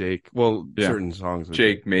 once with Jake. Well, Yeah. certain songs with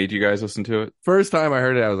Jake. Jake made you guys listen to it? First time I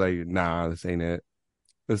heard it, I was like, nah, this ain't it.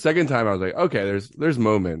 The second time I was like, okay, there's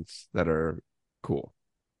moments that are cool.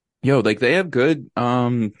 Yo, like they have good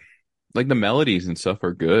like the melodies and stuff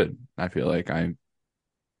are good. I feel like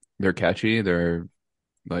they're catchy, they're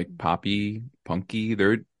like poppy, punky.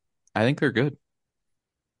 I think they're good.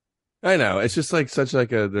 I know. It's just like such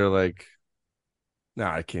like a they're like,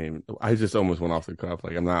 nah, I can't even, I just almost went off the cuff,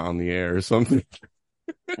 like I'm not on the air or something.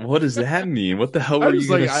 What does that mean? What the hell I were just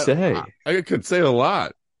you like gonna say? I could say a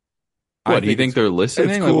lot. I What, do you think think they're it's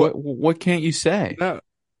listening? Like cool. what can't you say? No,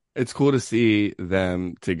 it's cool to see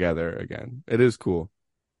them together again. It is cool.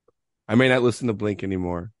 I may not listen to Blink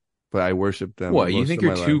anymore, but I worship them What, you most think of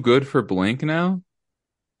you're my too life. good for Blink now?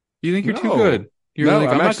 You think you're too No, good? You're no, like,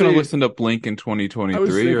 I'm I'm not gonna actually. listen to Blink in I was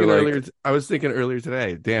 2023. You're thinking like, earlier. I was thinking earlier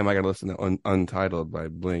today. Damn, I gotta listen to Untitled by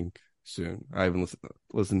Blink soon. I haven't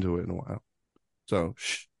listened to it in a while. So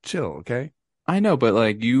chill, okay? I know, but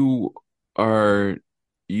like are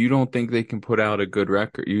you don't think they can put out a good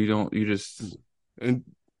record. You just And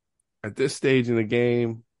at this stage in the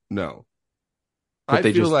game, no. but I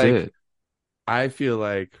they feel just like did. I feel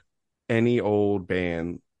like any old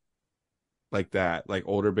band. like that, like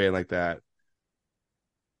older band like that,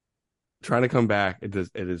 trying to come back, it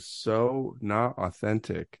is so not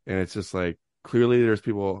authentic. And it's just like clearly there's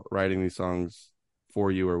people writing these songs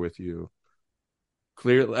for you or with you.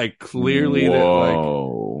 Clearly that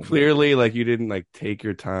Whoa. clearly like you didn't like take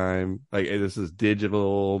your time. Like this is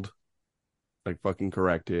digital, like fucking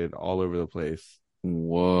corrected all over the place.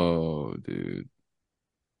 Whoa, dude.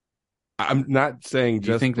 I'm not saying You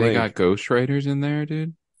just think they got Blink. ghostwriters in there,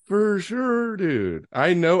 dude? For sure, dude.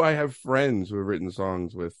 I know I have friends who have written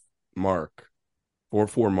songs with Mark or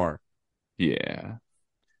for Mark. Yeah.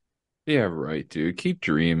 Yeah, right, dude. Keep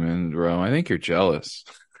dreaming, bro. I think you're jealous.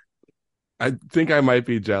 I think I might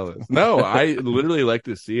be jealous. No, I literally like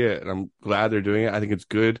to see it, and I'm glad they're doing it. I think it's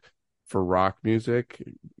good for rock music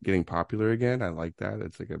getting popular again. I like that.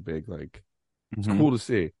 It's like a big like it's Hmm. cool to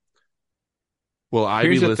see. Will I be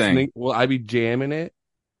Here's the thing. listening? Will I be jamming it?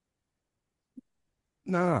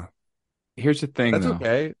 Nah, Here's the but thing, that's though.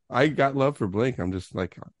 okay. I got love for Blink. I'm just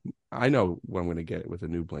like I know when I'm gonna get it with a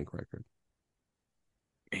new Blink record.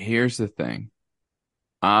 Here's the thing.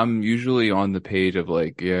 I'm usually on the page of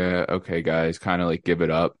like, yeah, okay, guys, kind of like give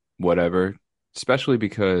it up, whatever. Especially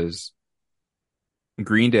because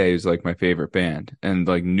Green Day is like my favorite band, and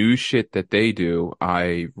like new shit that they do,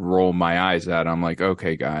 I roll my eyes at. I'm like,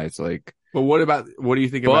 okay, guys, like, But what do you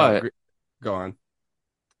think about? but Go on.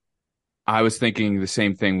 I was thinking the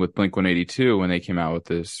same thing with Blink 182 when they came out with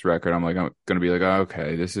this record. I'm like, I'm gonna be like, oh,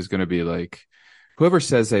 okay, this is gonna be like, whoever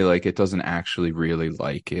says they like it doesn't actually really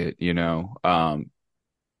like it, you know?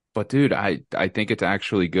 But dude, I think it's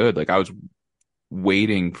actually good. Like I was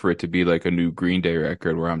waiting for it to be like a new Green Day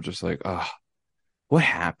record where I'm just like, oh, what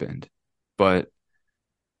happened? But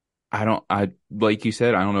I like you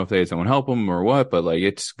said, I don't know if they had someone help them or what, but like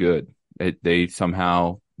it's good. They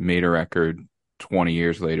somehow made a record 20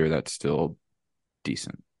 years later that's still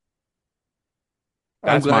decent.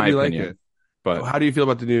 I'm That's glad my you like it. opinion. But How do you feel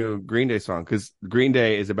about the new Green Day song? Because Green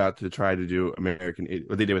Day is about to try to do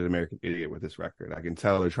what they did with American Idiot with this record. I can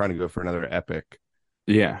tell they're trying to go for another epic,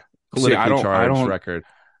 yeah. See, politically charged record.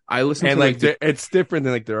 I listened And to like like the, it's different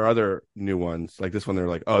than like their other new ones. Like this one, they're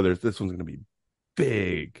like, oh, there's this one's gonna be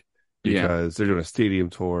big yeah, because they're doing a stadium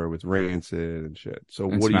tour with Rancid and shit. So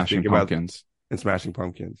and what do you Smashing think about Pumpkins. and Smashing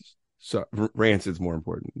Pumpkins? So Rancid's more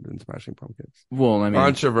important than Smashing Pumpkins. Well, I mean,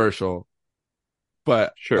 Controversial, but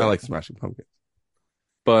I sure. like Smashing Pumpkins.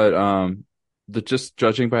 But the just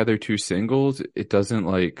judging by their two singles, it doesn't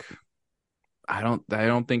like I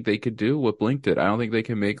don't think they could do what Blink did. I don't think they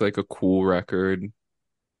can make like a cool record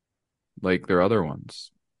like their other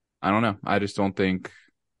ones. I don't know. I just don't think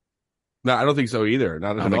No, I don't think so either.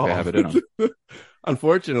 Not I don't at think they all. have it in them.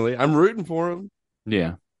 Unfortunately, I'm rooting for them.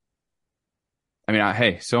 Yeah. I mean,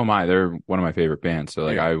 hey, so am I. They're one of my favorite bands. So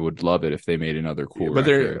like Yeah. I would love it if they made another Yeah, cool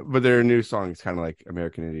record. but their new song is kind of like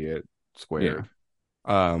American Idiot Yeah. squared.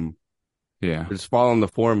 Um, Yeah. they're just following the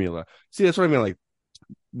formula. See, that's what I mean. Like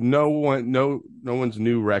no one's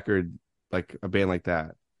new record like a band like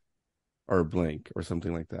that or Blink or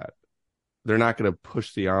something like that. They're not going to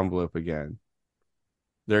push the envelope again.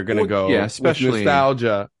 They're going to Well, yeah, go with especially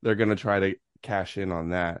nostalgia. They're going to try to cash in on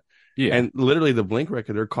that. yeah. And literally, the Blink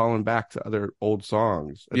record, they're calling back to other old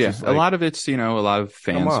songs. It's Yeah. just A like, lot of it's, a lot of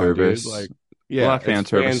come fan on, dude. service, Like, a lot yeah, of it's fan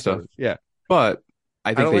service fan stuff. service. Yeah, But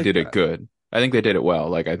I I think don't they like did it that. good. I think they did it well.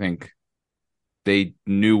 Like I think they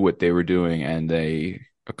knew what they were doing and they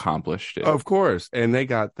accomplished it. Of course, and they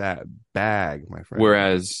got that bag, my friend.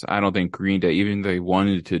 Whereas I don't think Green Day, even they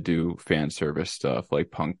wanted to do fan service stuff,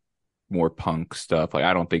 like more punk stuff, like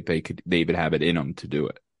I don't think they even have it in them to do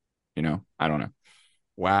it. I don't know.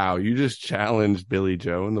 Wow, you just challenged Billy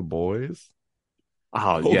Joe and the boys.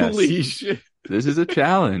 Oh, yes. Holy shit! This is a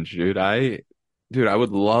challenge, dude. I would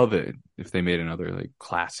love it if they made another like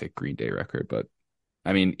classic Green Day record. But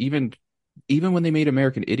I mean, even when they made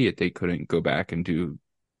American Idiot, they couldn't go back and do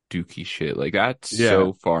dookie shit. Like that's Yeah,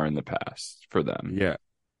 so far in the past for them. yeah.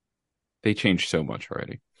 They changed so much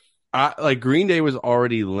already. Like Green Day was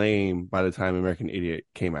already lame by the time American Idiot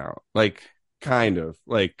came out. Like, kind of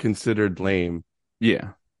like considered lame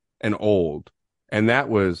Yeah. and old, and that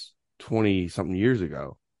was 20 something years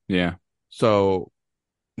ago. Yeah. So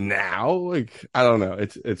now, like, I don't know.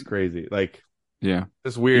 It's crazy. Like, Yeah.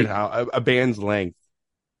 it's weird E- how a band's length.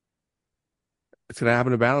 It's gonna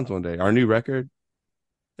happen to Balance one day. Our new record,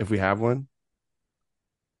 if we have one.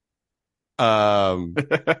 Um,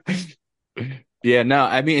 Yeah, no,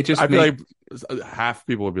 I mean it I just feel make like half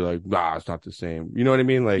people would be like, "Nah, it's not the same." You know what I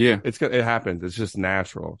mean? Like, yeah. it happens. It's just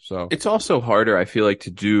natural. So It's also harder, I feel like,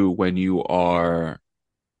 to do when you are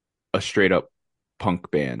a straight up punk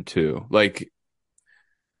band too. Like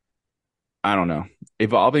I don't know.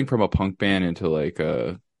 Evolving from a punk band into like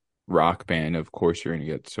a rock band, of course you're gonna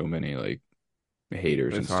get so many like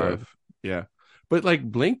haters and It's hard. stuff. Yeah. But like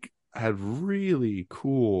Blink had really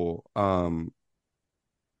cool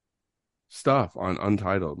stuff on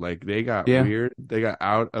Untitled. Like they got Yeah, weird. They got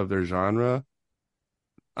out of their genre.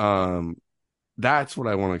 Um that's what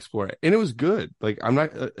I want to explore. And it was good. Like I'm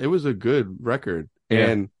not it was a good record. yeah,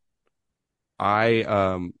 And I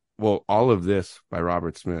well all of this by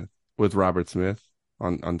Robert Smith with Robert Smith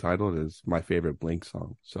on Untitled is my favorite Blink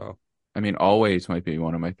song. So, I mean, Always might be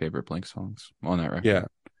one of my favorite Blink songs on that record. yeah.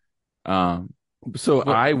 Um, So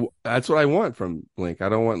but that's what I want from Blink. I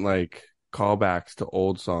don't want like callbacks to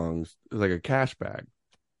old songs like a cash bag.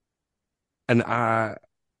 And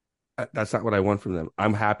that's not what I want from them.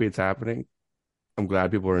 I'm happy it's happening. I'm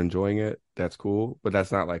glad people are enjoying it. That's cool, but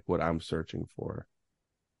that's not like what I'm searching for.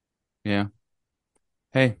 yeah,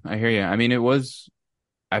 hey, I hear you. I mean,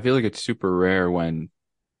 I feel like it's super rare when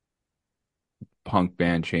punk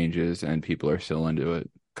band changes and people are still into it.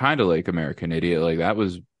 Kind of like American Idiot. Like that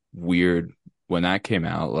was weird when that came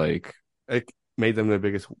out. Like, It made them the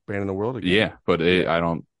biggest band in the world again. yeah, but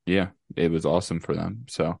Yeah. yeah, it was awesome for them.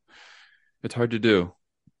 So it's hard to do,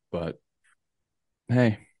 but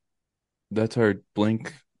hey, that's our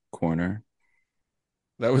Blink corner.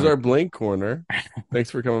 That was Uh, our Blink corner. Thanks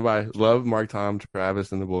for coming by. Love Mark, Tom,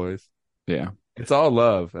 Travis, and the boys. yeah, It's all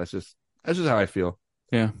love. That's just how I feel.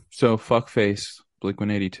 yeah. So Fuckface, Blink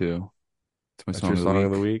 182. It's my That's song your of the song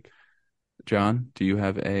of the week. week. John, do you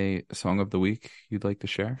have a song of the week you'd like to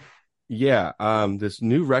share? Yeah. This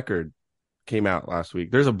new record came out last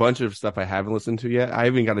week. There's a bunch of stuff I haven't listened to yet. I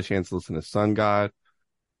haven't got a chance to listen to Sun God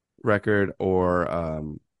record or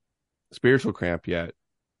Spiritual Cramp yet.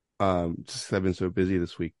 Just 'cause I've been so busy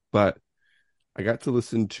this week. But I got to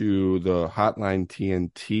listen to the Hotline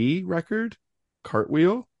TNT record,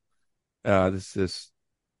 Cartwheel. This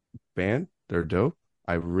band. They're dope.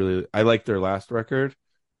 I like their last record,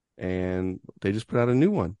 and they just put out a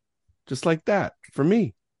new one, just like that for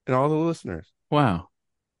me and all the listeners. Wow.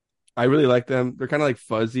 I really like them. They're kind of like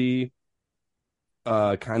fuzzy,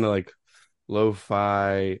 kind of like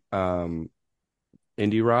lo-fi,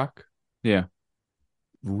 indie rock. Yeah.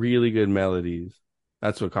 Really good melodies.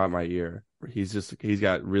 That's what caught my ear. He's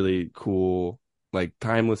got really cool, like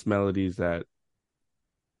timeless melodies that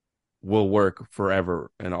will work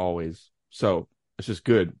forever and always. So it's just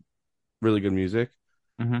good, really good music.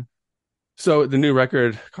 Hmm. So the new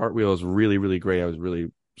record, Cartwheel, is really, really great. I was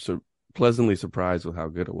really pleasantly surprised with how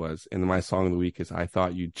good it was. And my song of the week is "I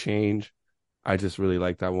Thought You'd Change." I just really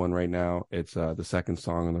like that one right now. It's the second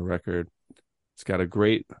song on the record. It's got a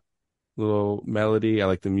great little melody. I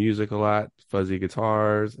like the music a lot. Fuzzy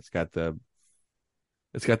guitars. It's got that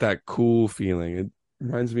cool feeling. It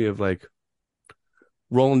reminds me of like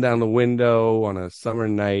rolling down the window on a summer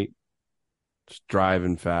night, just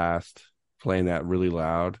driving fast, playing that really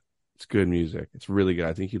loud. It's good music. It's really good.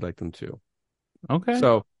 I think you'd like them too. Okay.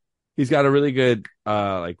 So he's got a really good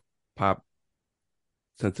like pop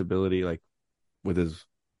sensibility, like with his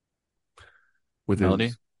with Melody.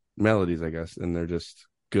 his melodies, I guess, and they're just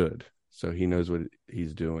good. So he knows what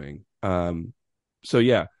he's doing. So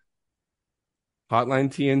yeah, Hotline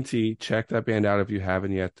TNT. Check that band out if you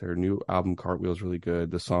haven't yet. Their new album Cartwheel is really good.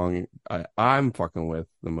 The song I'm fucking with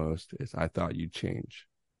the most is "I Thought You'd Change."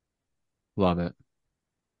 Love it.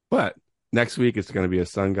 But next week it's going to be a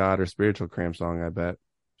Sun God or Spiritual Cramp song, I bet.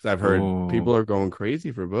 'Cause I've heard Oh, people are going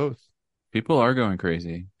crazy for both. people are going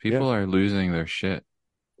crazy. Yeah. People are losing their shit.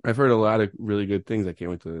 I've heard a lot of really good things. I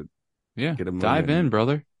can't wait to Yeah. get them Dive in, in.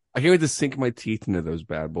 brother. I can't wait to sink my teeth into those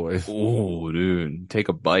bad boys. Oh, dude. Take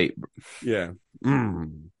a bite. Yeah.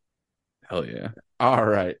 Mm. Hell yeah. All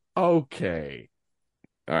right. Okay.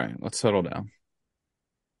 All right, let's settle down.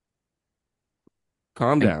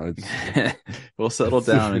 Calm And down. It's we'll settle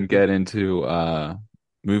down and get into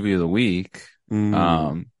movie of the week. mm.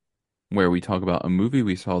 Um, where we talk about a movie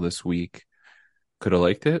we saw this week. Could have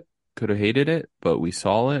liked it, could have hated it, but we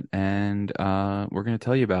saw it and we're gonna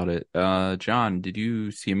tell you about it. John, did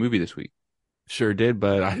you see a movie this week? Sure did,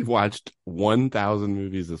 but I watched 1,000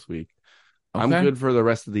 movies this week. I'm Okay. good for the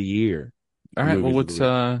rest of the year All of right. Well, movies of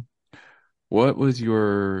the week. what was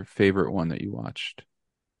your favorite one that you watched?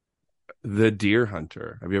 The Deer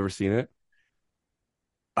Hunter. Have you ever seen it?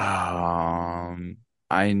 Um,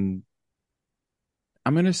 I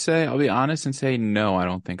I'm gonna say I'll be honest and say no, I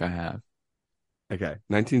don't think I have. Okay.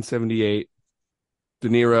 1978. De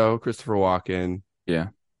Niro, Christopher Walken. Yeah.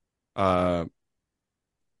 Uh,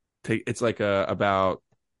 it's like about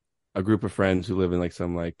a group of friends who live in like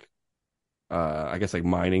some like I guess like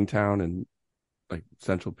mining town in like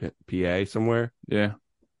central PA somewhere. Yeah.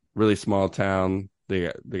 really small town.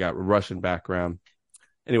 They got Russian background.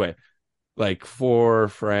 Anyway, like four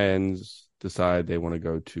friends decide they want to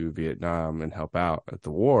go to Vietnam and help out at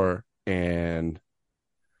the war, and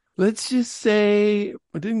let's just say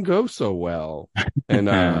it didn't go so well.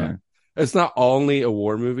 And it's not only a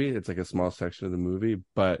war movie, it's like a small section of the movie,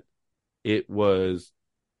 but it was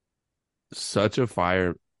such a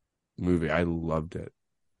fire movie. I loved it.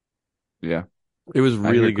 Yeah, It was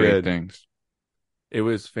I hear really great good. things. It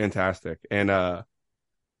was fantastic. And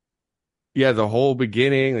yeah, the whole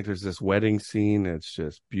beginning, like there's this wedding scene, it's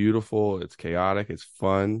just beautiful, it's chaotic, it's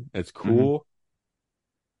fun, it's Hmm. cool.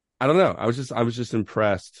 I don't know. I was just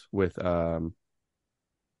impressed with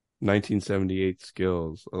 1978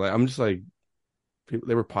 skills. Like I'm just like people,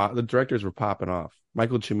 the directors were popping off.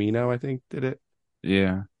 Michael Cimino, I think, did it.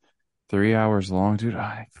 Yeah, 3 hours long, dude.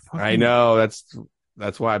 I I fucking know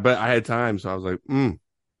that's why, but I had time, so I was like,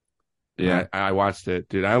 yeah, I watched it,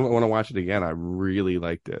 dude. I want to watch it again. I really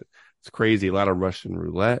liked it. It's crazy. A lot of Russian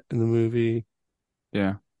roulette in the movie.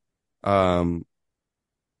 yeah, Um,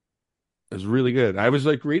 it was really good. I was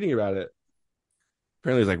like reading about it.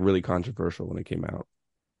 Apparently, it's like really controversial when it came out.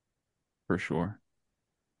 for sure.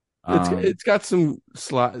 Um, It's got some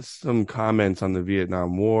comments on the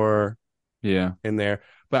Vietnam War yeah, in there,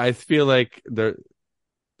 but I feel like the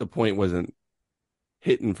point wasn't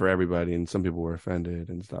hitting for everybody, and some people were offended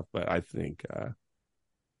and stuff. But I think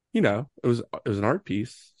it was an art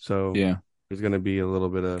piece, so yeah. there's gonna be a little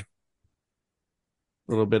bit of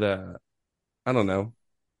I don't know.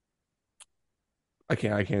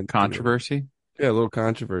 I can't think of it. Controversy. Yeah, a little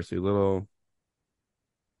controversy, a little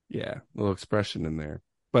yeah, a little expression in there.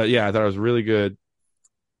 But yeah, I thought it was really good.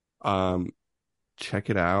 Um, check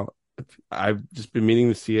it out. I've just been meaning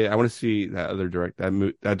to see it. I want to see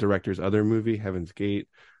that director's other movie, Heaven's Gate.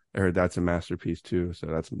 I heard that's a masterpiece too, so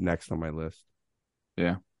that's next on my list.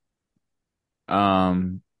 Yeah.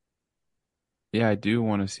 Um, yeah, I do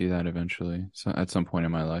want to see that eventually, so at some point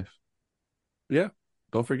in my life. Yeah,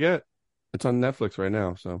 don't forget, it's on Netflix right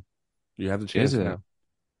now, so you have the Is chance it? now.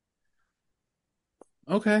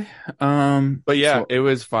 Okay. But yeah, So it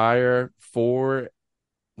was fire.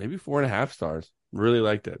 Maybe 4.5 stars. Really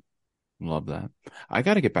liked it. love that. I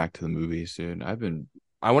got to get back to the movies, dude. I've been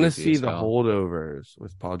I want to busy see as The hell. Holdovers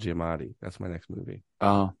with Paul Giamatti. That's my next movie.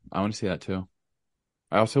 Oh, I want to see that too.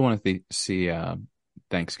 I also want to see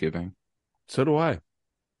Thanksgiving. So do I.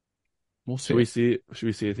 We'll Should see we it. see it? Should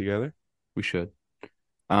we see it together? We should.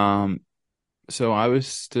 Um, so I was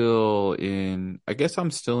still in, I guess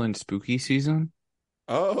I'm still in spooky season,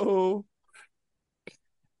 Oh,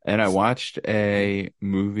 and I watched a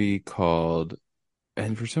movie called,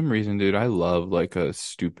 and for some reason, dude, I love like a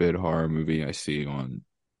stupid horror movie I see on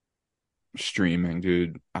streaming,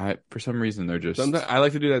 dude. For some reason they're sometimes just, I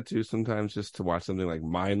like to do that too. Sometimes just to watch something like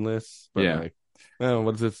mindless, but yeah, like, oh,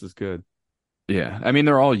 what is this? Is good. yeah. I mean,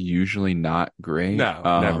 they're all usually not great. No,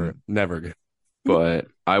 never, never good. But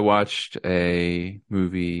I watched a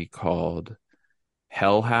movie called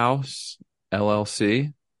Hell House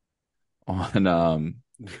LLC on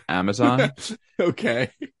Amazon, Okay.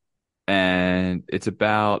 and it's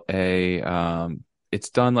about a it's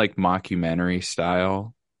done like mockumentary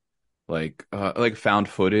style, like found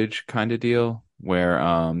footage kind of deal where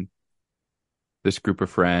this group of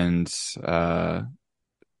friends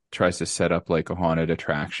tries to set up like a haunted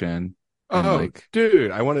attraction and Oh, like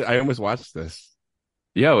dude, I almost watched this.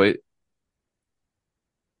 yo it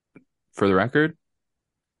for the record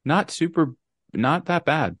not super not that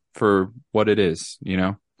bad for what it is, you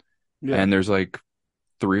know? Yeah. And there's like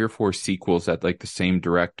three or four sequels that like the same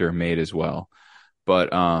director made as well. But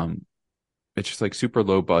it's just like super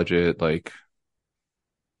low budget, like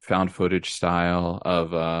found footage style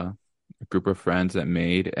of a group of friends that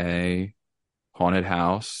made a haunted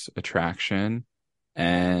house attraction,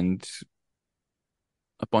 and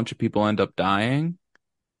a bunch of people end up dying.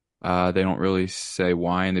 They don't really say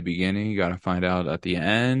why in the beginning. You got to find out at the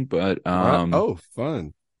end, but What? Oh,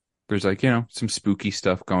 fun. there's like, some spooky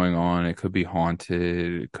stuff going on. It could be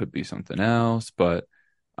haunted, it could be something else, but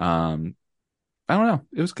um I don't know.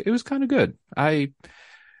 It was kind of good. I You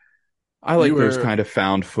like those were kind of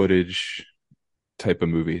found footage type of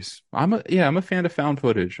movies. I'm a fan of found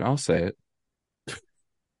footage. I'll say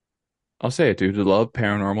it, dude. I love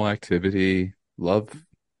Paranormal Activity, love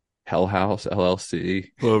Hell House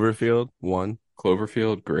LLC, Cloverfield one.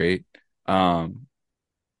 Cloverfield, great. Um,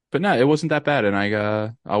 but no, it wasn't that bad, and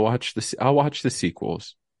I'll watch the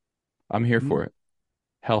sequels. I'm here for it.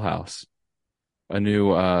 Hell House, a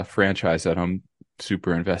new franchise that I'm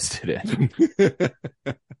super invested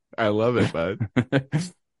I love it, bud. in.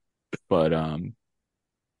 But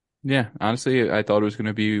Yeah, honestly, I thought it was going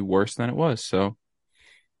to be worse than it was. So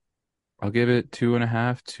I'll give it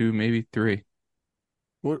 2.5 to maybe 3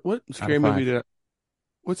 What out of scary movie 5. did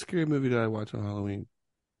what scary movie did I watch on Halloween?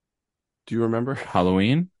 Do you remember?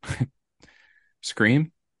 Halloween,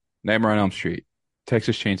 Scream, Nightmare on Elm Street,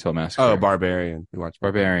 Texas Chainsaw Oh, Massacre, Barbarian. We watched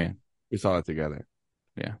Barbarian. Barbarian. We saw it together,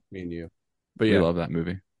 Yeah, me and you. But we yeah, love that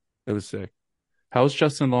movie. it was sick. How was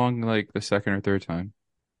Justin Long like the second or third time?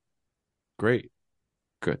 Great.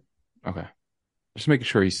 Good. Okay. Just making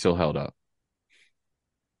sure he's still held up.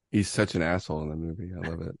 He's such an asshole in the movie. I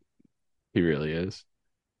love it. He really is.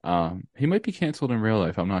 He might be canceled in real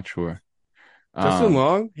life. I'm not sure. Justin Um,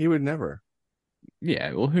 Long, he would never.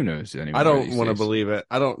 yeah, well, who knows I anymore don't these want to days? believe it.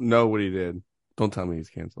 I don't know what he did. Don't tell me he's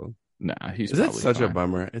canceled. Nah, he's Is that probably such a fine.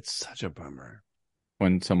 bummer? It's such a bummer.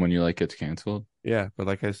 When someone you like gets canceled, Yeah, but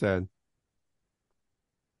like I said,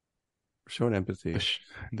 showing the, empathy. sh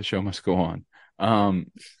the show must go on. Um,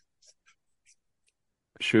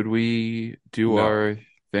 should we do No. our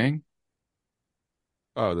thing?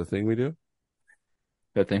 Oh, the thing we do?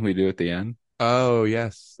 That thing we do at the end? Oh,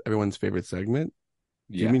 yes. Everyone's favorite segment.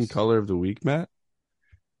 Do you mean Yes. color of the week, Matt?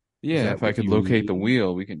 Is Yeah, that if I what could you locate the mean?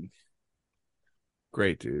 wheel,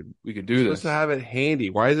 Great, dude. we could You're do supposed to this. have it handy.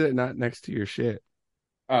 Why is it not next to your shit?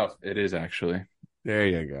 Oh, it is actually. There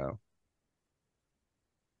you go.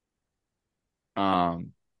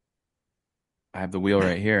 Um, I have the wheel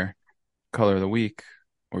right here. Color of the week,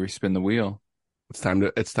 where we spin the wheel. It's time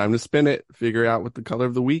to spin it. Figure out what the color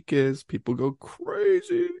of the week is. People go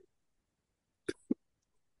crazy.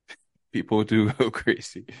 People do go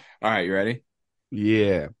crazy. All right, you ready?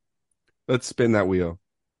 Yeah. Let's spin that wheel.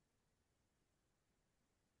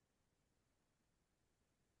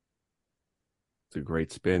 It's a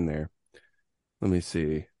great spin there. Let me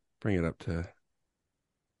see. Bring it up to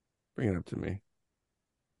bring it up to me.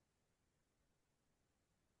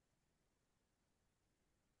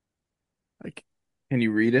 Like Can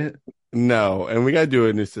you read it? no, and we gotta do it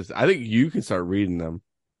in this system. I think you can start reading them.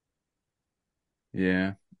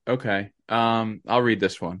 Yeah. Okay. I'll read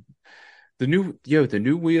this one. The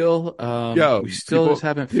new wheel. Yo, We still just people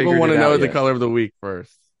haven't people figured want it to know out the yet. color of the week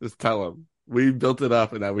first. Just tell them. We built it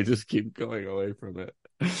up and now we just keep going away from it.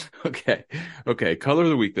 Okay. Okay. Color of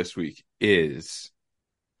the week this week is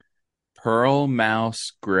Pearl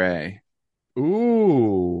Mouse Gray.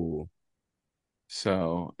 Ooh.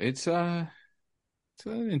 So it's an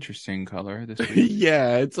interesting color this week.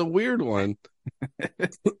 Yeah, it's a weird one.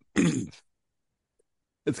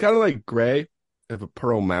 It's kind of like gray if a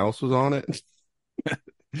pearl mouse was on it.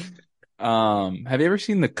 Have you ever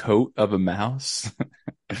seen the coat of a mouse?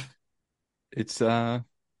 It's pearl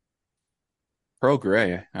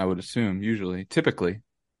gray, I would assume, usually, typically.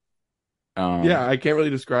 Yeah, Um, I can't really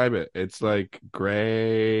describe it. It's like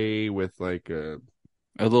gray with like a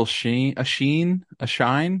little sheen, a shine.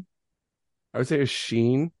 I would say a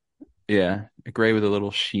sheen, Yeah, a gray with a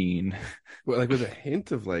little sheen. but like with a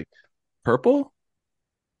hint of like Purple?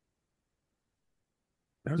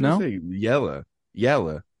 I was gonna No? say yellow.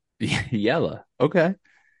 Yellow. Yellow. Okay.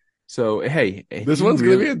 So, hey, if This you one's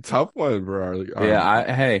gonna be really, a tough one for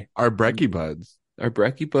yeah, hey, our Breakie Buds. our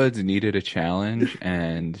Breakie Buds needed a challenge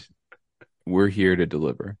and we're here to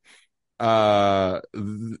deliver.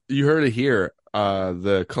 You heard it here.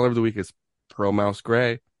 The color of the week is pearl mouse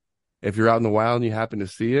gray. If you're out in the wild and you happen to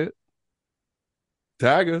see it,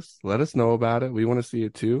 tag us. Let us know about it. We want to see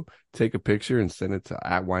it too. Take a picture and send it to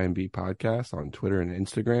at YMB Podcast on Twitter and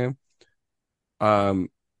Instagram. Um,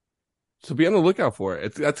 so be on the lookout for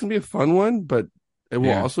it. That's gonna be a fun one, but it will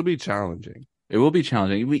Yeah, also be challenging. it will be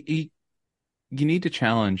challenging. You need to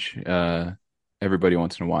challenge everybody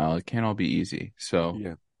once in a while. It can't all be easy. So,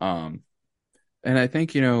 Yeah, um, and I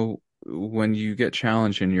think, when you get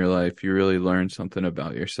challenged in your life, you really learn something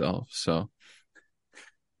about yourself.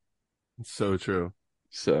 it's so true.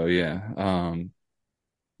 So yeah.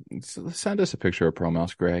 So send us a picture of Pearl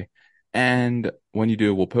Mouse Gray. And when you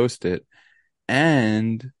do, we'll post it.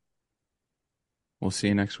 And we'll see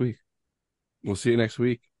you next week. We'll see you next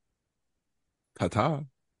week. Ta ta.